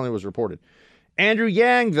 I'm just telling you what was reported. Andrew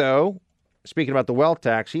Yang, though, speaking about the wealth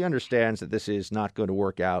tax, he understands that this is not going to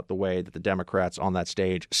work out the way that the Democrats on that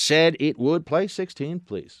stage said it would. Play 16,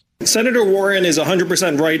 please. Senator Warren is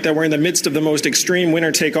 100% right that we're in the midst of the most extreme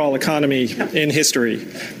winner-take-all economy in history.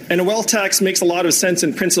 And a wealth tax makes a lot of sense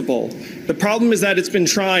in principle. The problem is that it's been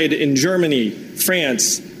tried in Germany,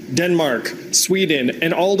 France, Denmark, Sweden,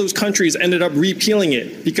 and all those countries ended up repealing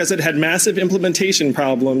it because it had massive implementation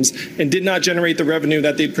problems and did not generate the revenue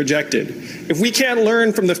that they'd projected. If we can't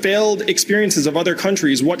learn from the failed experiences of other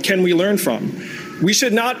countries, what can we learn from? We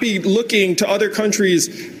should not be looking to other countries'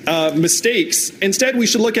 mistakes. Instead, we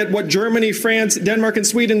should look at what Germany, France, Denmark, and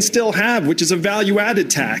Sweden still have, which is a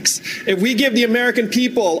value-added tax. If we give the American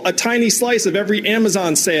people a tiny slice of every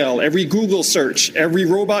Amazon sale, every Google search, every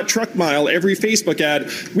robot truck mile, every Facebook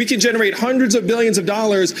ad, we can generate hundreds of billions of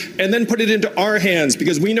dollars and then put it into our hands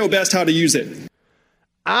because we know best how to use it.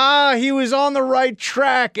 He was on the right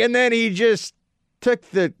track, and then he just took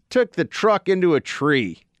the truck into a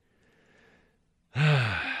tree.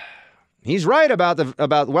 He's right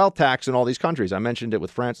about wealth tax in all these countries. I mentioned it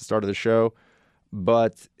with France at the start of the show.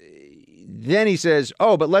 But then he says,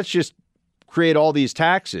 but let's just create all these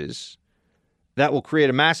taxes that will create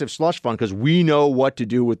a massive slush fund because we know what to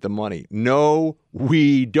do with the money. No,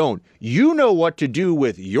 we don't. You know what to do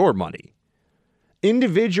with your money.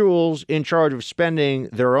 Individuals in charge of spending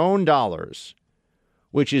their own dollars,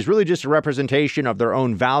 which is really just a representation of their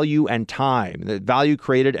own value and time, the value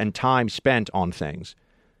created and time spent on things.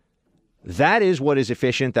 That is what is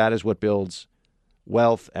efficient. That is what builds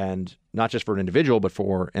wealth, and not just for an individual, but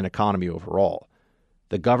for an economy overall.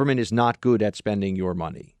 The government is not good at spending your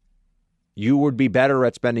money. You would be better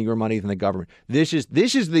at spending your money than the government. This is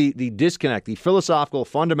the disconnect, the philosophical,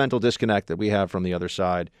 fundamental disconnect that we have from the other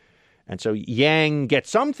side. And so Yang gets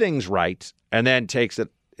some things right and then takes the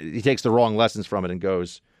wrong lessons from it and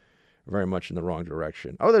goes very much in the wrong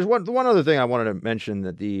direction. Oh, there's one other thing I wanted to mention,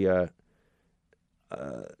 that the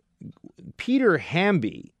Peter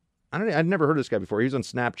Hamby, I'd never heard of this guy before. He was on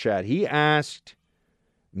Snapchat. He asked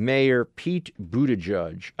Mayor Pete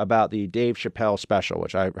Buttigieg about the Dave Chappelle special,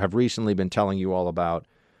 which I have recently been telling you all about.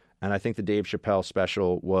 And I think the Dave Chappelle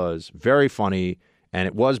special was very funny, and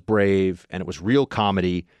it was brave, and it was real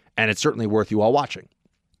comedy, and it's certainly worth you all watching.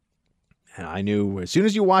 And I knew as soon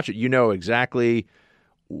as you watch it, you know exactly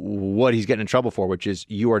what he's getting in trouble for, which is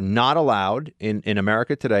you are not allowed in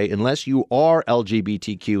America today, unless you are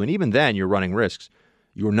LGBTQ, and even then you're running risks.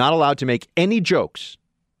 You are not allowed to make any jokes,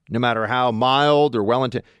 no matter how mild or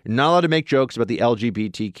well-intended. You're not allowed to make jokes about the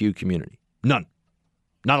LGBTQ community. None.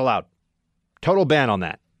 Not allowed. Total ban on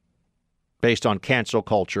that, based on cancel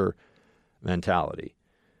culture mentality.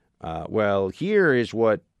 Well, here is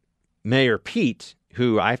what Mayor Pete,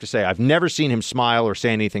 who I have to say, I've never seen him smile or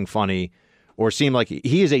say anything funny or seem like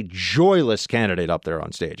he is a joyless candidate up there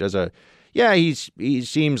on stage. He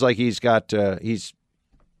seems like he's got,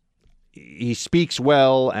 he speaks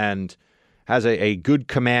well and has a good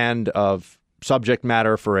command of subject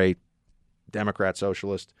matter for a Democrat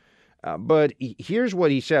socialist. But here's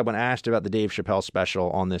what he said when asked about the Dave Chappelle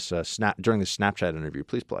special on this during the Snapchat interview.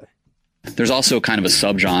 Please play. There's also kind of a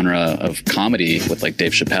subgenre of comedy with like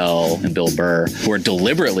Dave Chappelle and Bill Burr who are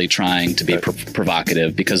deliberately trying to be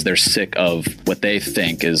provocative because they're sick of what they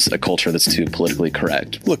think is a culture that's too politically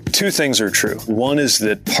correct. Look, two things are true. One is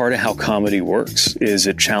that part of how comedy works is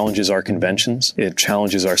it challenges our conventions, it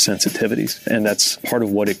challenges our sensitivities, and that's part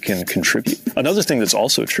of what it can contribute. Another thing that's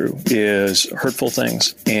also true is hurtful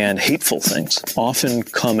things and hateful things often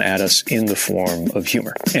come at us in the form of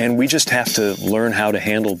humor. And we just have to learn how to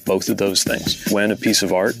handle both of those things. When a piece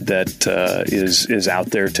of art that is out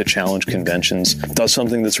there to challenge conventions does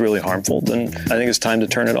something that's really harmful, then I think it's time to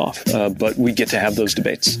turn it off. But we get to have those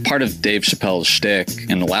debates. Part of Dave Chappelle's shtick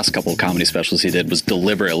in the last couple of comedy specials he did was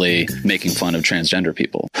deliberately making fun of transgender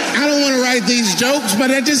people. I don't want to write these jokes,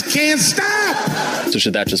 but I just can't stop. So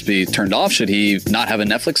should that just be turned off? Should he not have a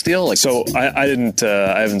Netflix deal? So I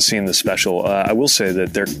haven't seen the special. I will say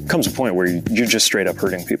that there comes a point where you're just straight up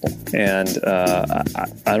hurting people. And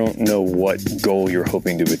I don't know what goal you're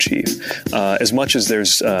hoping to achieve. As much as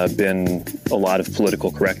there's been a lot of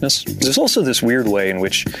political correctness, there's also this weird way in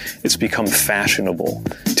which it's become fashionable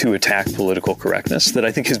to attack political correctness that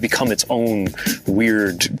I think has become its own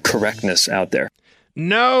weird correctness out there.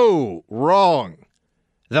 No, wrong.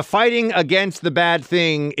 The fighting against the bad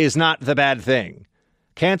thing is not the bad thing.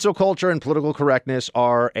 Cancel culture and political correctness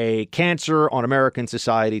are a cancer on American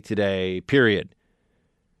society today, period.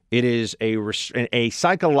 It is a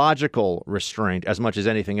psychological restraint as much as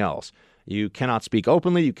anything else. You cannot speak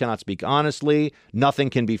openly. You cannot speak honestly. Nothing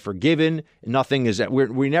can be forgiven. Nothing is that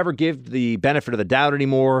we never give the benefit of the doubt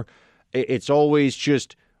anymore. It's always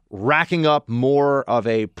just racking up more of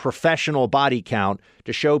a professional body count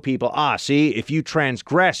to show people, see, if you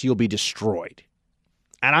transgress, you'll be destroyed.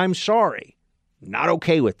 And I'm sorry, not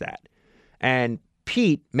okay with that. And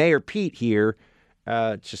Mayor Pete here,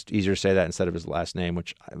 it's just easier to say that instead of his last name,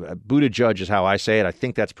 which Buttigieg is how I say it. I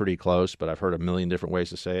think that's pretty close, but I've heard a million different ways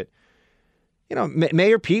to say it. You know,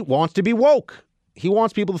 Mayor Pete wants to be woke. He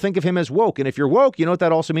wants people to think of him as woke. And if you're woke, you know what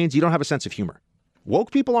that also means? You don't have a sense of humor.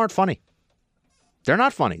 Woke people aren't funny. They're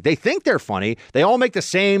not funny. They think they're funny. They all make the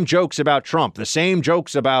same jokes about Trump, the same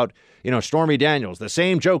jokes about, Stormy Daniels, the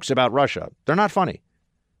same jokes about Russia. They're not funny.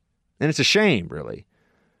 And it's a shame, really,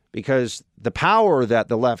 because the power that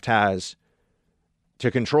the left has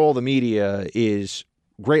to control the media is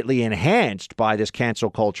greatly enhanced by this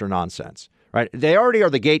cancel culture nonsense, right? They already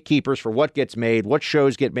are the gatekeepers for what gets made, what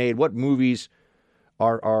shows get made, what movies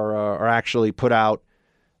are actually put out.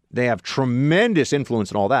 They have tremendous influence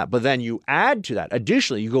and all that. But then you add to that.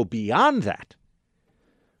 Additionally, you go beyond that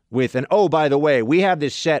with by the way, we have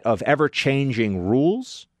this set of ever-changing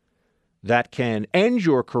rules that can end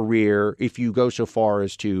your career if you go so far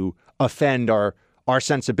as to offend our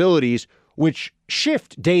sensibilities, which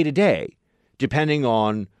shift day to day, depending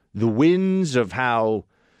on the winds of how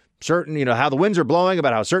how the winds are blowing,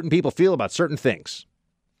 about how certain people feel about certain things.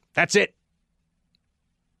 That's it.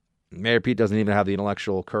 Mayor Pete doesn't even have the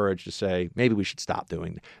intellectual courage to say, maybe we should stop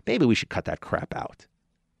doing that. Maybe we should cut that crap out.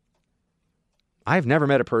 I've never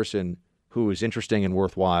met a person who is interesting and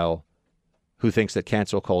worthwhile who thinks that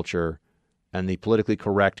cancel culture and the politically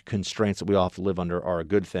correct constraints that we all have to live under are a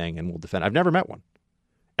good thing and will defend. I've never met one.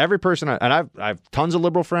 Every person, I've tons of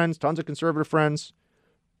liberal friends, tons of conservative friends.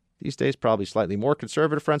 These days, probably slightly more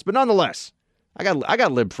conservative friends, but nonetheless, I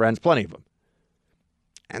got lib friends, plenty of them,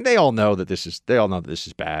 and they all know that this is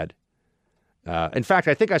bad. In fact,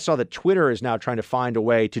 I think I saw that Twitter is now trying to find a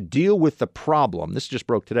way to deal with the problem. This just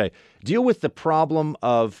broke today. Deal with the problem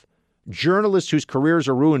of journalists whose careers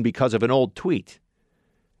are ruined because of an old tweet.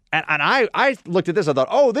 And I looked at this. I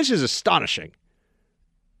thought, this is astonishing.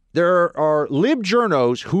 There are lib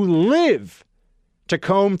journos who live to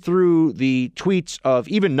comb through the tweets of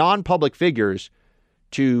even non-public figures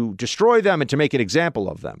to destroy them and to make an example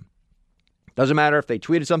of them. Doesn't matter if they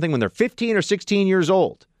tweeted something when they're 15 or 16 years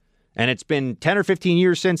old. And it's been 10 or 15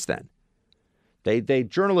 years since then.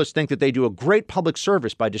 Journalists think that they do a great public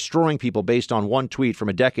service by destroying people based on one tweet from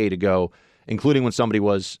a decade ago, including when somebody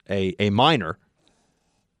was a minor.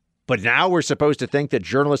 But now we're supposed to think that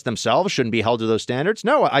journalists themselves shouldn't be held to those standards?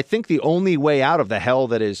 No, I think the only way out of the hell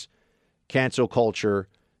that is cancel culture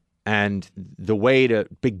and the way to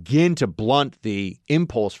begin to blunt the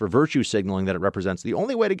impulse for virtue signaling that it represents, the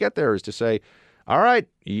only way to get there is to say, all right,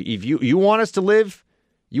 if you want us to live,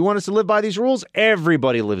 by these rules,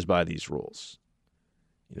 everybody lives by these rules.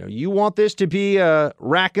 You want this to be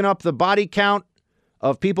racking up the body count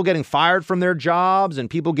of people getting fired from their jobs and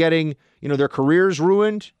people getting, their careers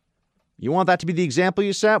ruined. You want that to be the example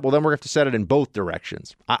you set? Well, then we're going to have to set it in both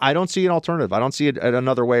directions. I don't see an alternative. I don't see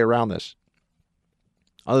another way around this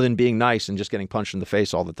other than being nice and just getting punched in the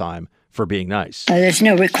face all the time for being nice. There's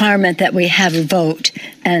no requirement that we have a vote.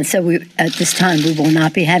 And so at this time, we will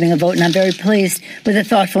not be having a vote. And I'm very pleased with the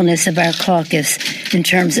thoughtfulness of our caucus in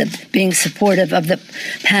terms of being supportive of the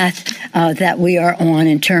path that we are on,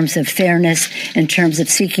 in terms of fairness, in terms of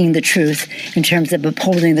seeking the truth, in terms of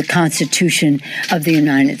upholding the Constitution of the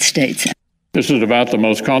United States. This is about the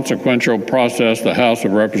most consequential process the House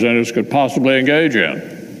of Representatives could possibly engage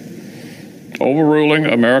in. Overruling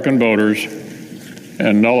American voters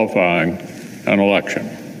and nullifying an election.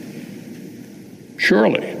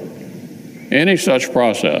 Surely, any such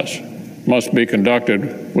process must be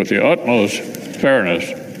conducted with the utmost fairness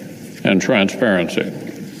and transparency.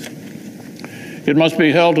 It must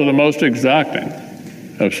be held to the most exacting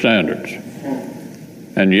of standards.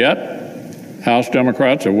 And yet, House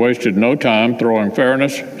Democrats have wasted no time throwing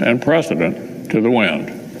fairness and precedent to the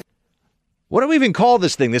wind. What do we even call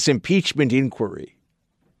this thing, this impeachment inquiry,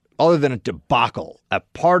 other than a debacle, a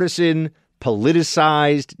partisan,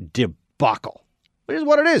 politicized debacle? It is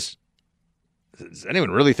what it is. Does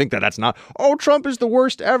anyone really think that that's not, Trump is the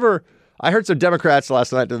worst ever? I heard some Democrats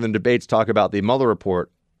last night in the debates talk about the Mueller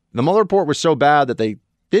report. The Mueller report was so bad that they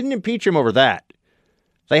didn't impeach him over that.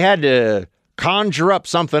 They had to conjure up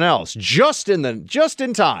something else just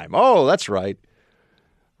in time. Oh, that's right.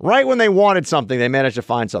 Right when they wanted something, they managed to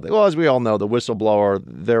find something. Well, as we all know, the whistleblower,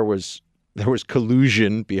 there was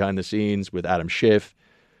collusion behind the scenes with Adam Schiff.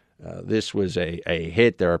 This was a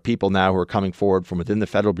hit. There are people now who are coming forward from within the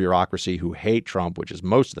federal bureaucracy who hate Trump, which is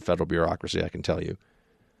most of the federal bureaucracy, I can tell you.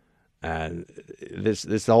 And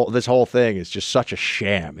this whole thing is just such a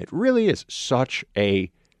sham. It really is such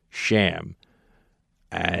a sham.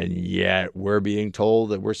 And yet we're being told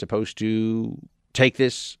that we're supposed to take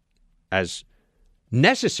this as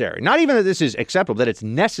necessary. Not even that this is acceptable, that it's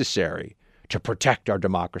necessary to protect our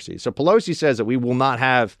democracy. So Pelosi says that we will not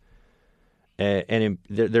have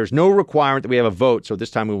there's no requirement that we have a vote, so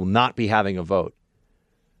this time we will not be having a vote.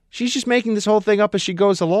 She's just making this whole thing up as she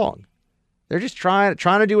goes along. They're just trying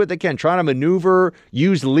to do what they can, trying to maneuver,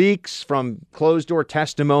 use leaks from closed-door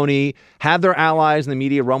testimony, have their allies in the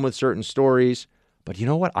media run with certain stories. But you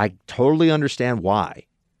know what? I totally understand why.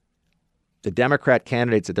 The Democrat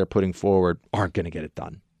candidates that they're putting forward aren't going to get it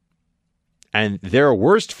done. And their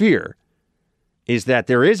worst fear is that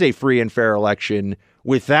there is a free and fair election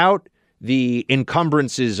without the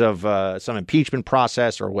encumbrances of some impeachment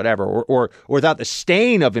process or whatever, or without the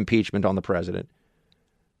stain of impeachment on the president,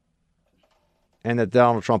 and that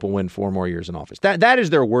Donald Trump will win 4 more years in office. That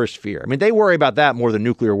is their worst fear. I mean, they worry about that more than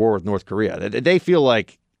nuclear war with North Korea. They feel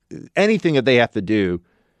like anything that they have to do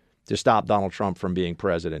to stop Donald Trump from being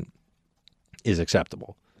president is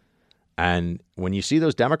acceptable. And when you see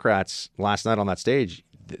those Democrats last night on that stage,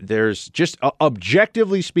 there's just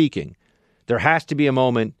objectively speaking, there has to be a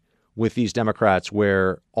moment with these Democrats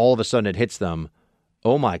where all of a sudden it hits them,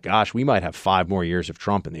 oh my gosh, we might have 5 more years of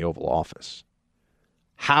Trump in the Oval Office.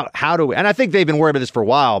 How do we, and I think they've been worried about this for a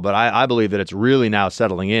while, but I believe that it's really now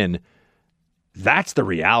settling in. That's the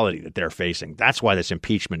reality that they're facing. That's why this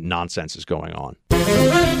impeachment nonsense is going on.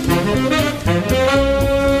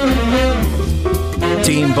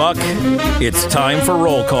 Team Buck, it's time for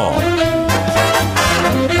roll call.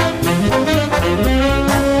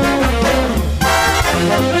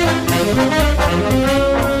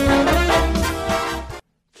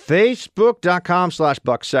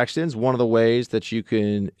 Facebook.com/Buck Sexton is one of the ways that you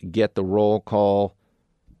can get the roll call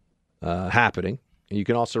happening. And you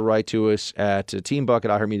can also write to us at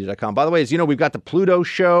teambuck@iheartmedia.com. By the way, as you know, we've got the Pluto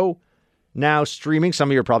show now streaming. Some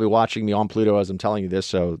of you are probably watching me on Pluto as I'm telling you this,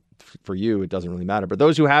 so for you, it doesn't really matter. But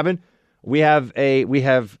those who haven't, we have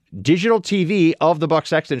digital TV of the Buck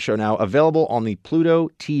Sexton Show now available on the Pluto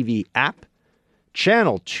TV app.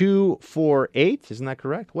 Channel 248, isn't that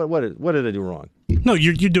correct? What did I do wrong? No,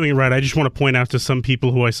 you're doing it right. I just want to point out to some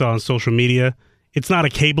people who I saw on social media, it's not a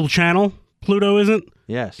cable channel. Pluto isn't?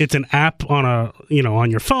 Yes. It's an app on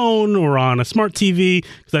on your phone or on a smart TV,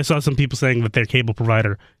 because I saw some people saying that their cable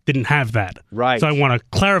provider didn't have that. Right. So I want to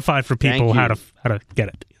clarify for people how to get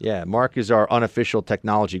it. Yeah, Mark is our unofficial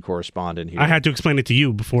technology correspondent here. I had to explain it to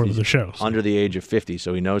you before the show. So. Under the age of 50,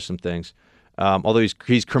 so he knows some things. Although he's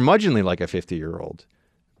curmudgeonly like a 50-year-old.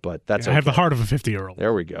 But that's okay. I have the heart of a 50-year-old.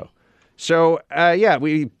 There we go. So,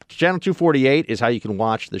 Channel 248 is how you can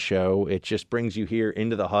watch the show. It just brings you here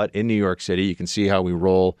into the hut in New York City. You can see how we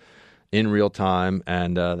roll in real time,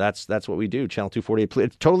 and that's what we do. Channel 248.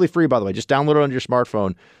 It's totally free, by the way. Just download it on your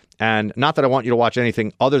smartphone. And not that I want you to watch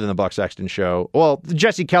anything other than the Buck Sexton Show. Well, the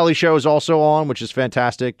Jesse Kelly Show is also on, which is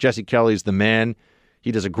fantastic. Jesse Kelly's the man.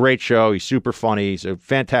 He does a great show. He's super funny. He's a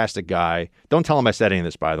fantastic guy. Don't tell him I said any of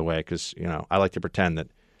this, by the way, because I like to pretend that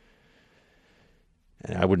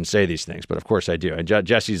I wouldn't say these things, but of course I do. And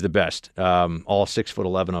Jesse's the best, all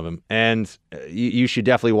 6'11" of him. And you should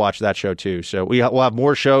definitely watch that show too. So we'll have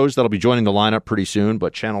more shows that'll be joining the lineup pretty soon,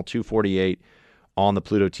 but Channel 248 on the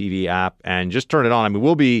Pluto TV app. And just turn it on. I mean,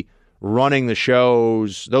 we'll be running the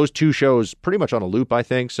shows, those two shows, pretty much on a loop, I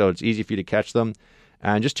think. So it's easy for you to catch them.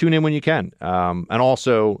 And just tune in when you can. And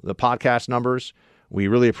also the podcast numbers. We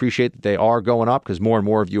really appreciate that they are going up because more and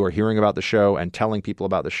more of you are hearing about the show and telling people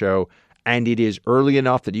about the show. And it is early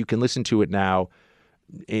enough that you can listen to it now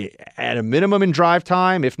at a minimum in drive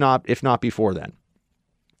time, if not before then.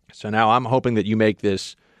 So now I'm hoping that you make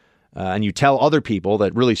this and you tell other people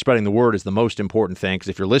that really spreading the word is the most important thing, because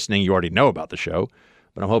if you're listening, you already know about the show.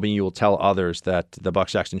 But I'm hoping you will tell others that the Buck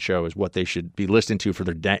Sexton Show is what they should be listening to for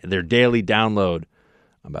their daily download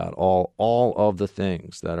about all of the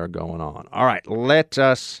things that are going on. All right, let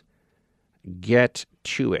us get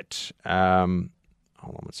to it. Hold on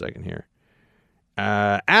one second here.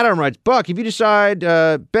 Adam writes, Buck, if you decide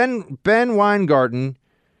Ben Weingarten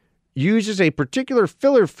uses a particular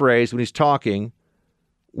filler phrase when he's talking,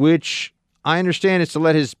 which I understand is to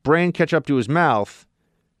let his brain catch up to his mouth,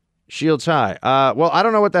 shields high. Well, I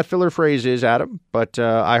don't know what that filler phrase is, Adam, but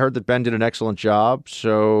I heard that Ben did an excellent job.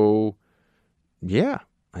 So, yeah,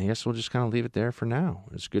 I guess we'll just kind of leave it there for now.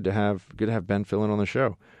 It's good to have Ben fill in on the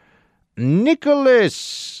show.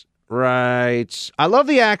 Nicholas writes, I love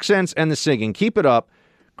the accents and the singing. Keep it up.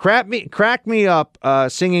 Crack me up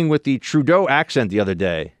singing with the Trudeau accent the other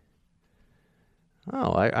day.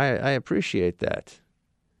 Oh, I appreciate that.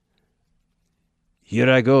 Here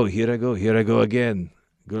I go again.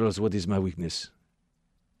 Girls, what is my weakness?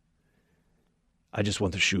 I just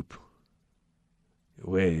want to shoot.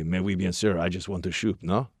 Oui, mais oui, bien sûr. I just want to shoot,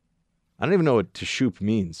 no? I don't even know what to shoot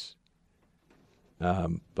means.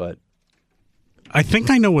 But I think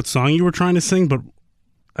I know what song you were trying to sing, but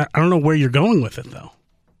I don't know where you're going with it, though.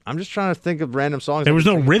 I'm just trying to think of random songs. There was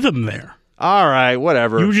no rhythm there. All right,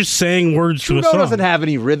 whatever. You were just saying words to a song. Trudeau doesn't have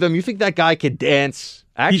any rhythm. You think that guy could dance?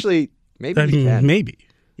 Actually, maybe he can. Maybe.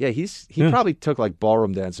 Yeah, he probably took like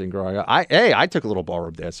ballroom dancing growing up. I took a little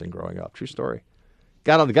ballroom dancing growing up. True story.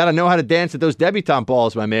 Got to know how to dance at those debutante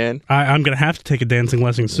balls, my man. I'm going to have to take a dancing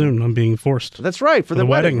lesson soon. I'm being forced. That's right, for the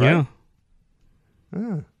wedding, right?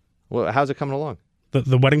 Yeah. Well, how's it coming along?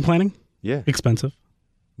 The wedding planning? Yeah. Expensive.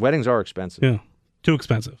 Weddings are expensive. Yeah. Too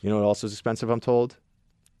expensive. You know what else is expensive, I'm told?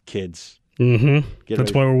 Kids. Mm-hmm.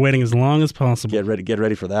 That's why we're waiting as long as possible. Get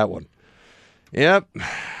ready for that one. Yep.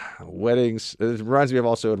 Weddings. It reminds me of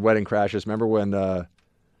also at Wedding Crashes. Remember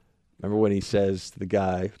when he says to the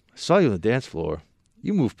guy, I saw you on the dance floor.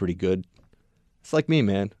 You move pretty good. It's like me,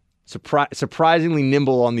 man. Surprisingly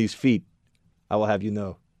nimble on these feet, I will have you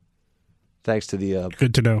know. Thanks to the...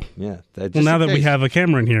 Good to know. Yeah. Well, now that we have a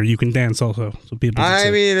camera in here, you can dance also. So people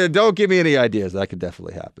can see. Don't give me any ideas. That could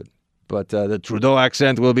definitely happen. But the Trudeau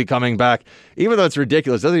accent will be coming back. Even though it's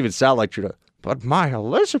ridiculous, it doesn't even sound like Trudeau. But my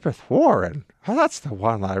Elizabeth Warren, that's the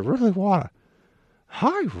one I really want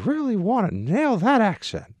to nail that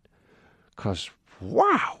accent. Because,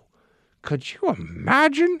 wow, could you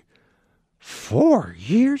imagine 4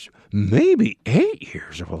 years, maybe 8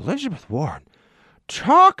 years of Elizabeth Warren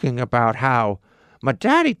talking about how my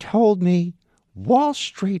daddy told me Wall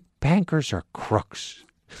Street bankers are crooks.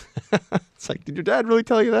 It's like, did your dad really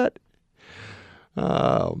tell you that?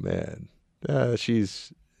 Oh, man.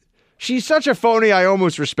 She's such a phony, I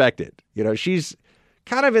almost respect it. You know, she's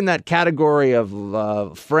kind of in that category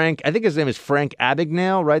of Frank, I think his name is Frank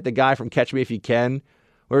Abagnale, right? The guy from Catch Me If You Can,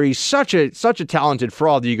 where he's such a talented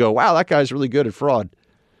fraud that you go, wow, that guy's really good at fraud.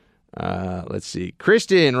 Let's see.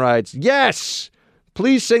 Kristen writes, yes,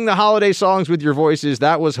 please sing the holiday songs with your voices.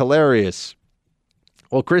 That was hilarious.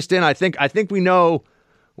 Well, Kristen, I think we know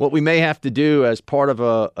what we may have to do as part of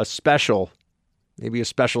a special, maybe a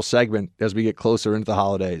special segment as we get closer into the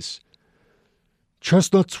holidays.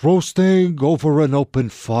 Chestnuts roasting over an open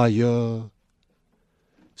fire.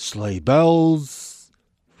 Sleigh bells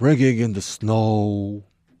ringing in the snow.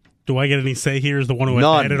 Do I get any say here as the one who has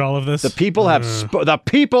added all of this? The people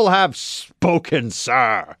have spoken,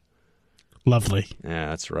 sir. Lovely. Yeah,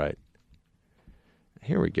 that's right.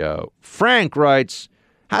 Here we go. Frank writes,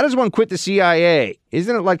 how does one quit the CIA?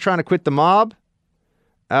 Isn't it like trying to quit the mob?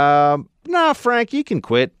 No, Frank, you can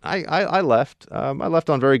quit. I left. I left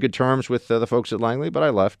on very good terms with the folks at Langley, but I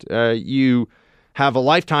left. You have a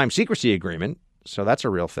lifetime secrecy agreement, so that's a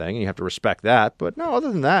real thing, and you have to respect that. But no,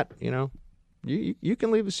 other than that, you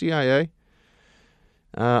can leave the CIA.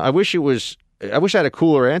 I wish I had a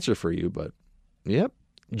cooler answer for you, but yep.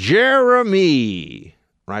 Jeremy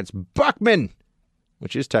writes, Buckman,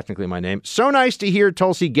 which is technically my name. So nice to hear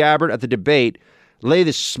Tulsi Gabbard at the debate lay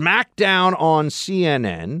the smackdown on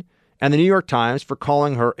CNN and the New York Times for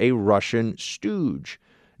calling her a Russian stooge.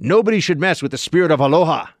 Nobody should mess with the spirit of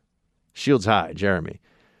aloha. Shields high, Jeremy.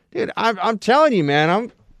 Dude, I'm telling you,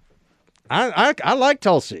 man, I like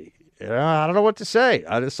Tulsi. I don't know what to say.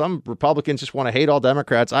 Some Republicans just want to hate all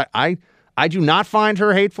Democrats. I do not find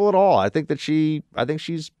her hateful at all. I think she's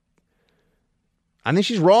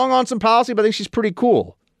wrong on some policy, but I think she's pretty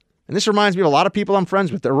cool. And this reminds me of a lot of people I'm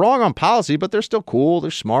friends with. They're wrong on policy, but they're still cool. They're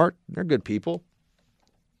smart. They're good people.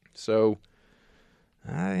 So,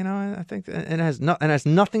 I think it has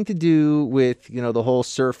nothing to do with, the whole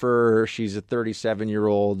surfer, she's a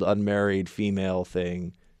 37-year-old unmarried female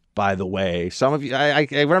thing. By the way, some of you,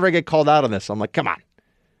 whenever I get called out on this, I'm like, come on.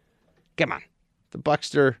 The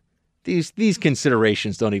Buckster, these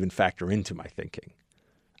considerations don't even factor into my thinking.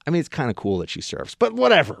 I mean, it's kind of cool that she surfs, but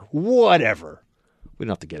whatever. We don't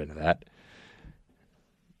have to get into that.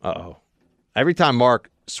 Uh-oh. Every time Mark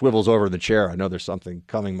swivels over in the chair, I know there's something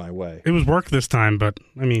coming my way. It was work this time, but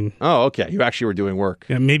I mean... Oh, okay. You actually were doing work.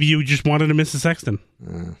 Yeah, maybe you just wanted to miss a Sexton.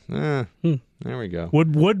 There we go.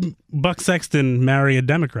 Would Buck Sexton marry a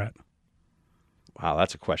Democrat? Wow,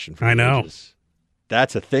 that's a question for I know. Ages.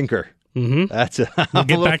 That's a thinker. Mm-hmm. We'll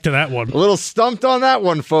get back to that one. A little stumped on that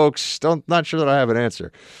one, folks. Not sure that I have an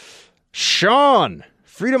answer. Sean,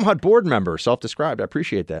 Freedom Hut board member, self-described. I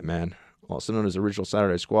appreciate that, man. Also known as Original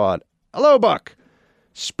Saturday Squad. Hello, Buck.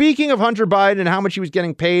 Speaking of Hunter Biden and how much he was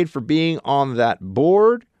getting paid for being on that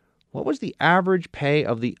board, what was the average pay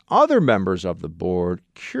of the other members of the board?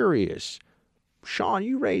 Curious. Sean,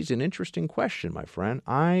 you raised an interesting question, my friend.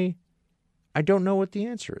 I don't know what the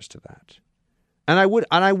answer is to that. And I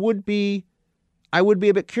would be a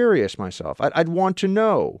bit curious myself. I'd want to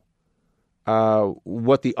know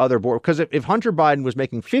what the other board, because if Hunter Biden was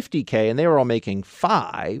making $50K and they were all making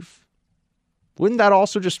 $5, wouldn't that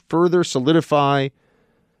also just further solidify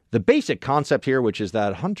the basic concept here, which is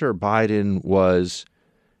that Hunter Biden was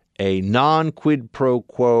a non-quid pro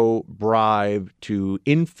quo bribe to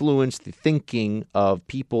influence the thinking of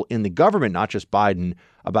people in the government, not just Biden,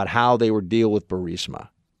 about how they would deal with Burisma?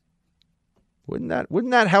 Wouldn't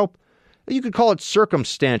that help? You could call it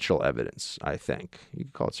circumstantial evidence, I think. You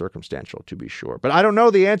could call it circumstantial, to be sure. But I don't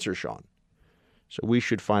know the answer, Sean. So we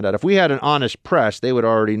should find out. If we had an honest press, they would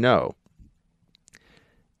already know.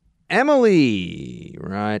 Emily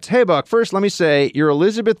writes, hey, Buck, first let me say your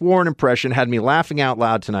Elizabeth Warren impression had me laughing out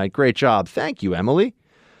loud tonight. Great job. Thank you, Emily.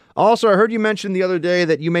 Also, I heard you mention the other day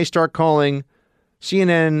that you may start calling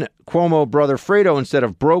CNN Cuomo Brother Fredo instead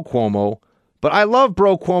of Bro Cuomo. But I love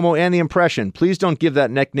Bro Cuomo and the impression. Please don't give that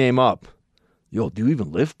nickname up. Yo, do you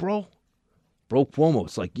even lift, bro? Bro Cuomo,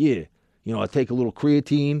 it's like, yeah, I take a little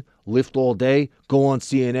creatine, lift all day, go on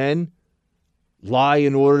CNN, lie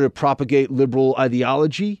in order to propagate liberal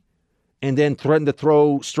ideology, and then threaten to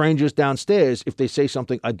throw strangers downstairs if they say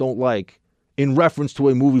something I don't like in reference to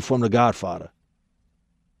a movie from The Godfather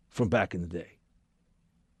from back in the day.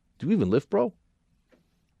 Do you even lift, bro?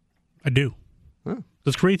 I do. Huh.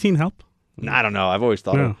 Does creatine help? I don't know. I've always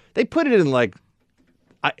thought they put it in like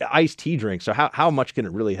iced tea drinks. So how much can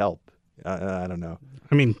it really help? I don't know.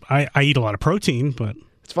 I mean, I eat a lot of protein, but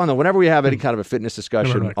it's fun though. Whenever we have any kind of a fitness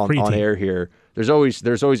discussion on air here, there's always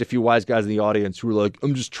a few wise guys in the audience who are like,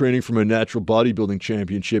 I'm just training for my natural bodybuilding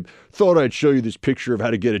championship. Thought I'd show you this picture of how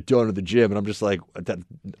to get it done at the gym. And I'm just like,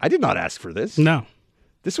 I did not ask for this. No.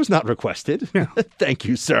 This was not requested. Yeah. Thank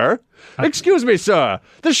you, sir. Excuse me, sir.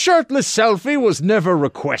 The shirtless selfie was never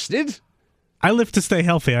requested. I lift to stay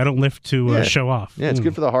healthy. I don't lift to show off. Yeah, it's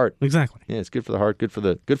good for the heart. Exactly. Yeah, it's good for the heart. Good for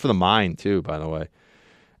the mind too. By the way.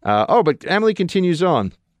 But Emily continues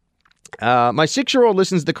on. My 6-year-old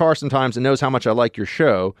listens to the car sometimes and knows how much I like your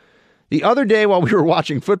show. The other day while we were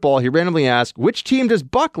watching football, he randomly asked, "Which team does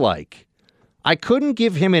Buck like?" I couldn't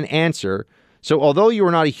give him an answer, So although you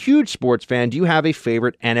are not a huge sports fan, do you have a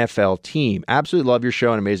favorite NFL team? Absolutely love your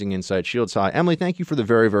show and amazing insight. Shields high. Emily, thank you for the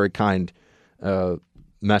very, very kind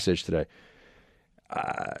message today.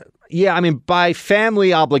 Yeah, I mean, by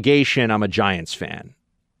family obligation, I'm a Giants fan.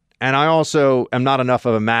 And I also am not enough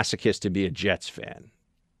of a masochist to be a Jets fan.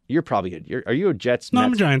 You're probably are you a Jets? No, Mets?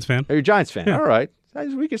 I'm a Giants fan. Are you a Giants fan? Yeah. All right.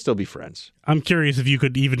 We can still be friends. I'm curious if you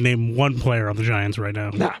could even name one player on the Giants right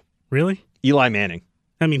now. Nah. Really? Eli Manning.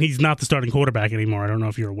 I mean, he's not the starting quarterback anymore. I don't know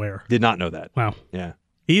if you're aware. Did not know that. Wow. Yeah.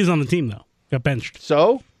 He is on the team, though. Got benched.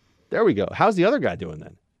 So, there we go. How's the other guy doing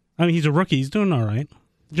then? I mean, he's a rookie. He's doing all right.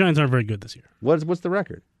 The Giants aren't very good this year. What's the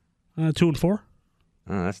record? 2-4. Oh,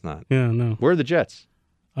 that's not. Yeah, no. Where are the Jets?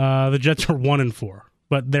 The Jets are 1-4,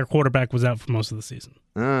 but their quarterback was out for most of the season.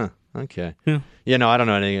 Okay. Yeah. No, I don't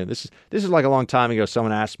know anything. This is like a long time ago.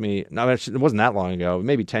 Someone asked me. No, it wasn't that long ago.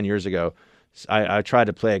 Maybe 10 years ago. I tried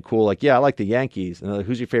to play it cool. Like, yeah, I like the Yankees. And they're like,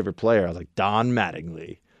 who's your favorite player? I was like, Don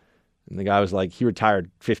Mattingly. And the guy was like, he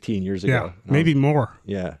retired 15 years ago. Yeah, maybe more.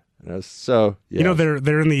 Yeah. So yeah. You know,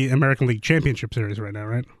 they're in the American League Championship Series right now,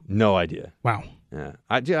 right? No idea. Wow. Yeah.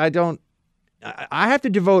 I don't. I have to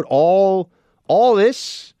devote all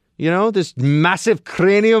this. This massive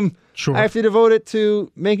cranium. Sure. I have to devote it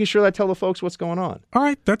to making sure that I tell the folks what's going on. All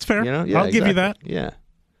right, that's fair. I'll give you that. Yeah.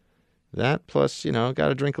 That plus, got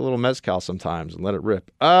to drink a little mezcal sometimes and let it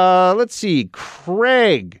rip. Let's see.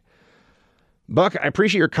 Craig. Buck, I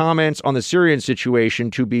appreciate your comments on the Syrian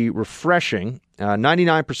situation to be refreshing.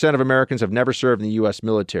 99% of Americans have never served in the U.S.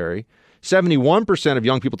 military. 71% of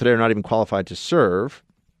young people today are not even qualified to serve.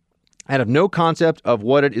 I have no concept of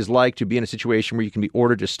what it is like to be in a situation where you can be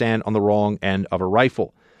ordered to stand on the wrong end of a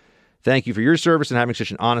rifle. Thank you for your service and having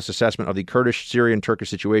such an honest assessment of the Kurdish, Syrian, Turkish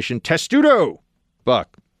situation. Testudo,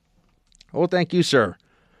 Buck. Well, thank you, sir.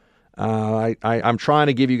 I'm trying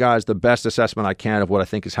to give you guys the best assessment I can of what I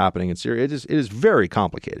think is happening in Syria. It is very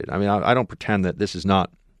complicated. I mean, I don't pretend that this is not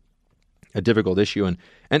a difficult issue. And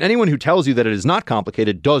anyone who tells you that it is not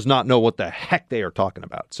complicated does not know what the heck they are talking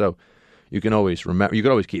about. So you can always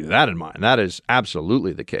keep that in mind. That is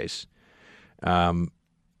absolutely the case. But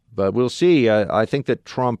we'll see. I think that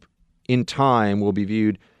Trump, in time, will be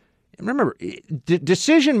viewed. Remember,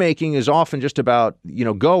 decision-making is often just about,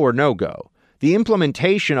 go or no go. The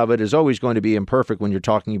implementation of it is always going to be imperfect when you're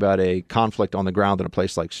talking about a conflict on the ground in a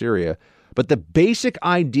place like Syria. But the basic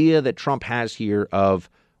idea that Trump has here of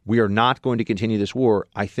we are not going to continue this war,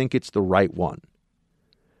 I think it's the right one.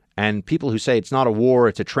 And people who say it's not a war,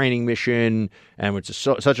 it's a training mission, and it's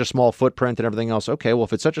such a small footprint and everything else, okay, well,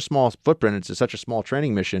 if it's such a small footprint, it's such a small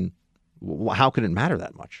training mission, how can it matter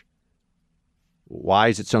that much? Why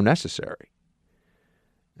is it so necessary?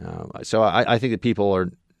 So I think that people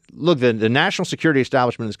are... Look, the national security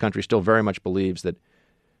establishment in this country still very much believes that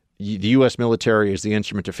the U.S. military is the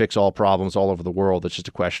instrument to fix all problems all over the world. It's just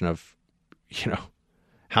a question of,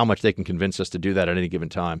 how much they can convince us to do that at any given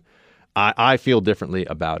time. I feel differently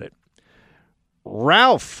about it.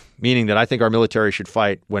 Ralph, meaning that I think our military should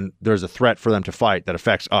fight when there's a threat for them to fight that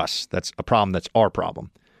affects us. That's a problem. That's our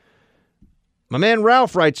problem. My man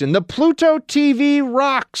Ralph writes in, the Pluto TV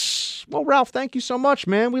rocks. Well, Ralph, thank you so much,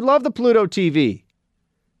 man. We love the Pluto TV.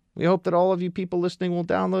 We hope that all of you people listening will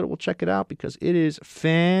download it. We'll check it out because it is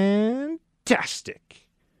fantastic.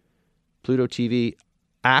 Pluto TV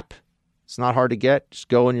app. It's not hard to get. Just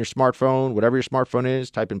go on your smartphone, whatever your smartphone is,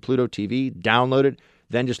 type in Pluto TV, download it,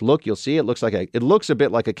 then just look. You'll see it looks a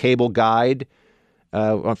bit like a cable guide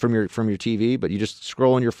from your TV, but you just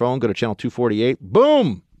scroll on your phone, go to channel 248,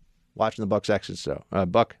 boom, watching the Buck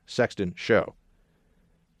Sexton show.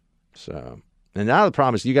 So, and now the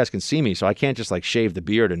problem is you guys can see me, so I can't just shave the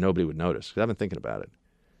beard and nobody would notice. 'Cause I've been thinking about it.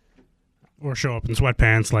 Or show up in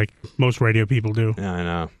sweatpants like most radio people do. Yeah, I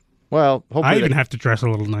know. Well, hopefully I even have to dress a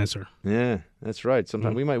little nicer. Yeah, that's right.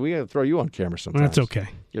 Sometimes we got to throw you on camera sometimes. That's okay.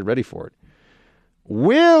 Get ready for it.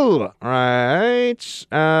 Will, right.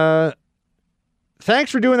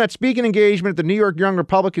 Thanks for doing that speaking engagement at the New York Young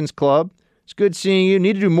Republicans Club. It's good seeing you.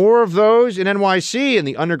 Need to do more of those in NYC in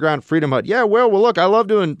the Underground Freedom Hut. Yeah, well, look, I love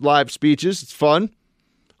doing live speeches. It's fun.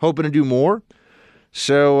 Hoping to do more.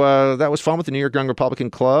 So that was fun with the New York Young Republican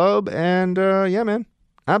Club. And yeah, man,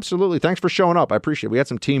 absolutely. Thanks for showing up. I appreciate it. We had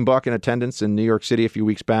some Team Buck in attendance in New York City a few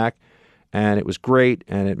weeks back, and it was great,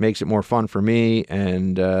 and it makes it more fun for me.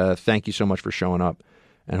 And thank you so much for showing up.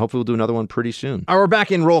 And hopefully we'll do another one pretty soon. All right, we're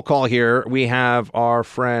back in roll call here. We have our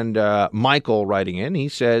friend Michael writing in. He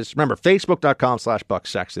says, remember, Facebook.com/Buck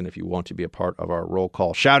Sexton if you want to be a part of our roll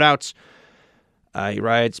call shout-outs. He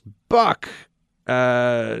writes, Buck,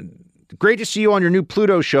 Great to see you on your new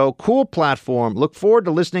Pluto show. Cool platform. Look forward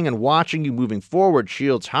to listening and watching you moving forward.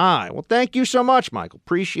 Shields high. Well, thank you so much, Michael.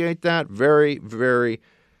 Appreciate that. Very, very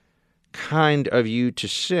kind of you to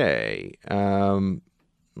say.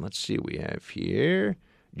 Let's see what we have here.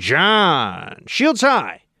 John. Shields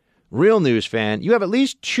high. Real news fan. You have at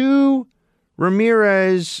least 2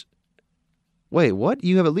 Ramirez. Wait, what?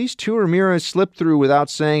 You have at least 2 Ramirez slip through without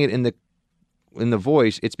saying it in the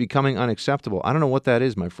voice. It's becoming unacceptable. I don't know what that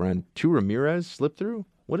is, my friend. 2 Ramirez slip through?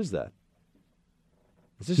 What is that?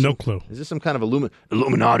 No clue. Is this some kind of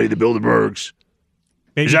Illuminati, the Bilderbergs?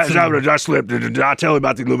 Maybe Is that what I slipped? Did I tell you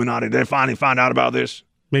about the Illuminati? Did they finally find out about this?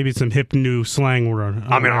 Maybe some hip new slang we're on.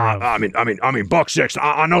 I mean, Buck Sexton.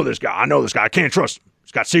 I know this guy. I can't trust him.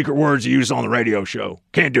 He's got secret words he uses on the radio show.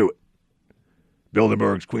 Can't do it.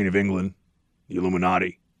 Bilderbergs, Queen of England, the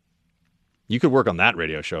Illuminati. You could work on that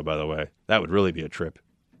radio show, by the way. That would really be a trip.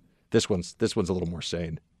 This one's a little more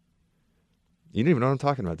sane. You don't even know what I'm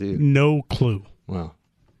talking about, do you? No clue. Well,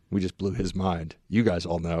 we just blew his mind. You guys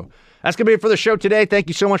all know. That's going to be it for the show today. Thank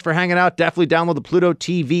you so much for hanging out. Definitely download the Pluto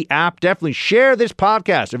TV app. Definitely share this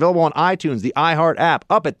podcast. Available on iTunes, the iHeart app.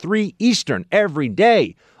 Up at 3 Eastern every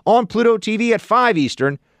day. On Pluto TV at 5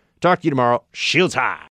 Eastern. Talk to you tomorrow. Shields high.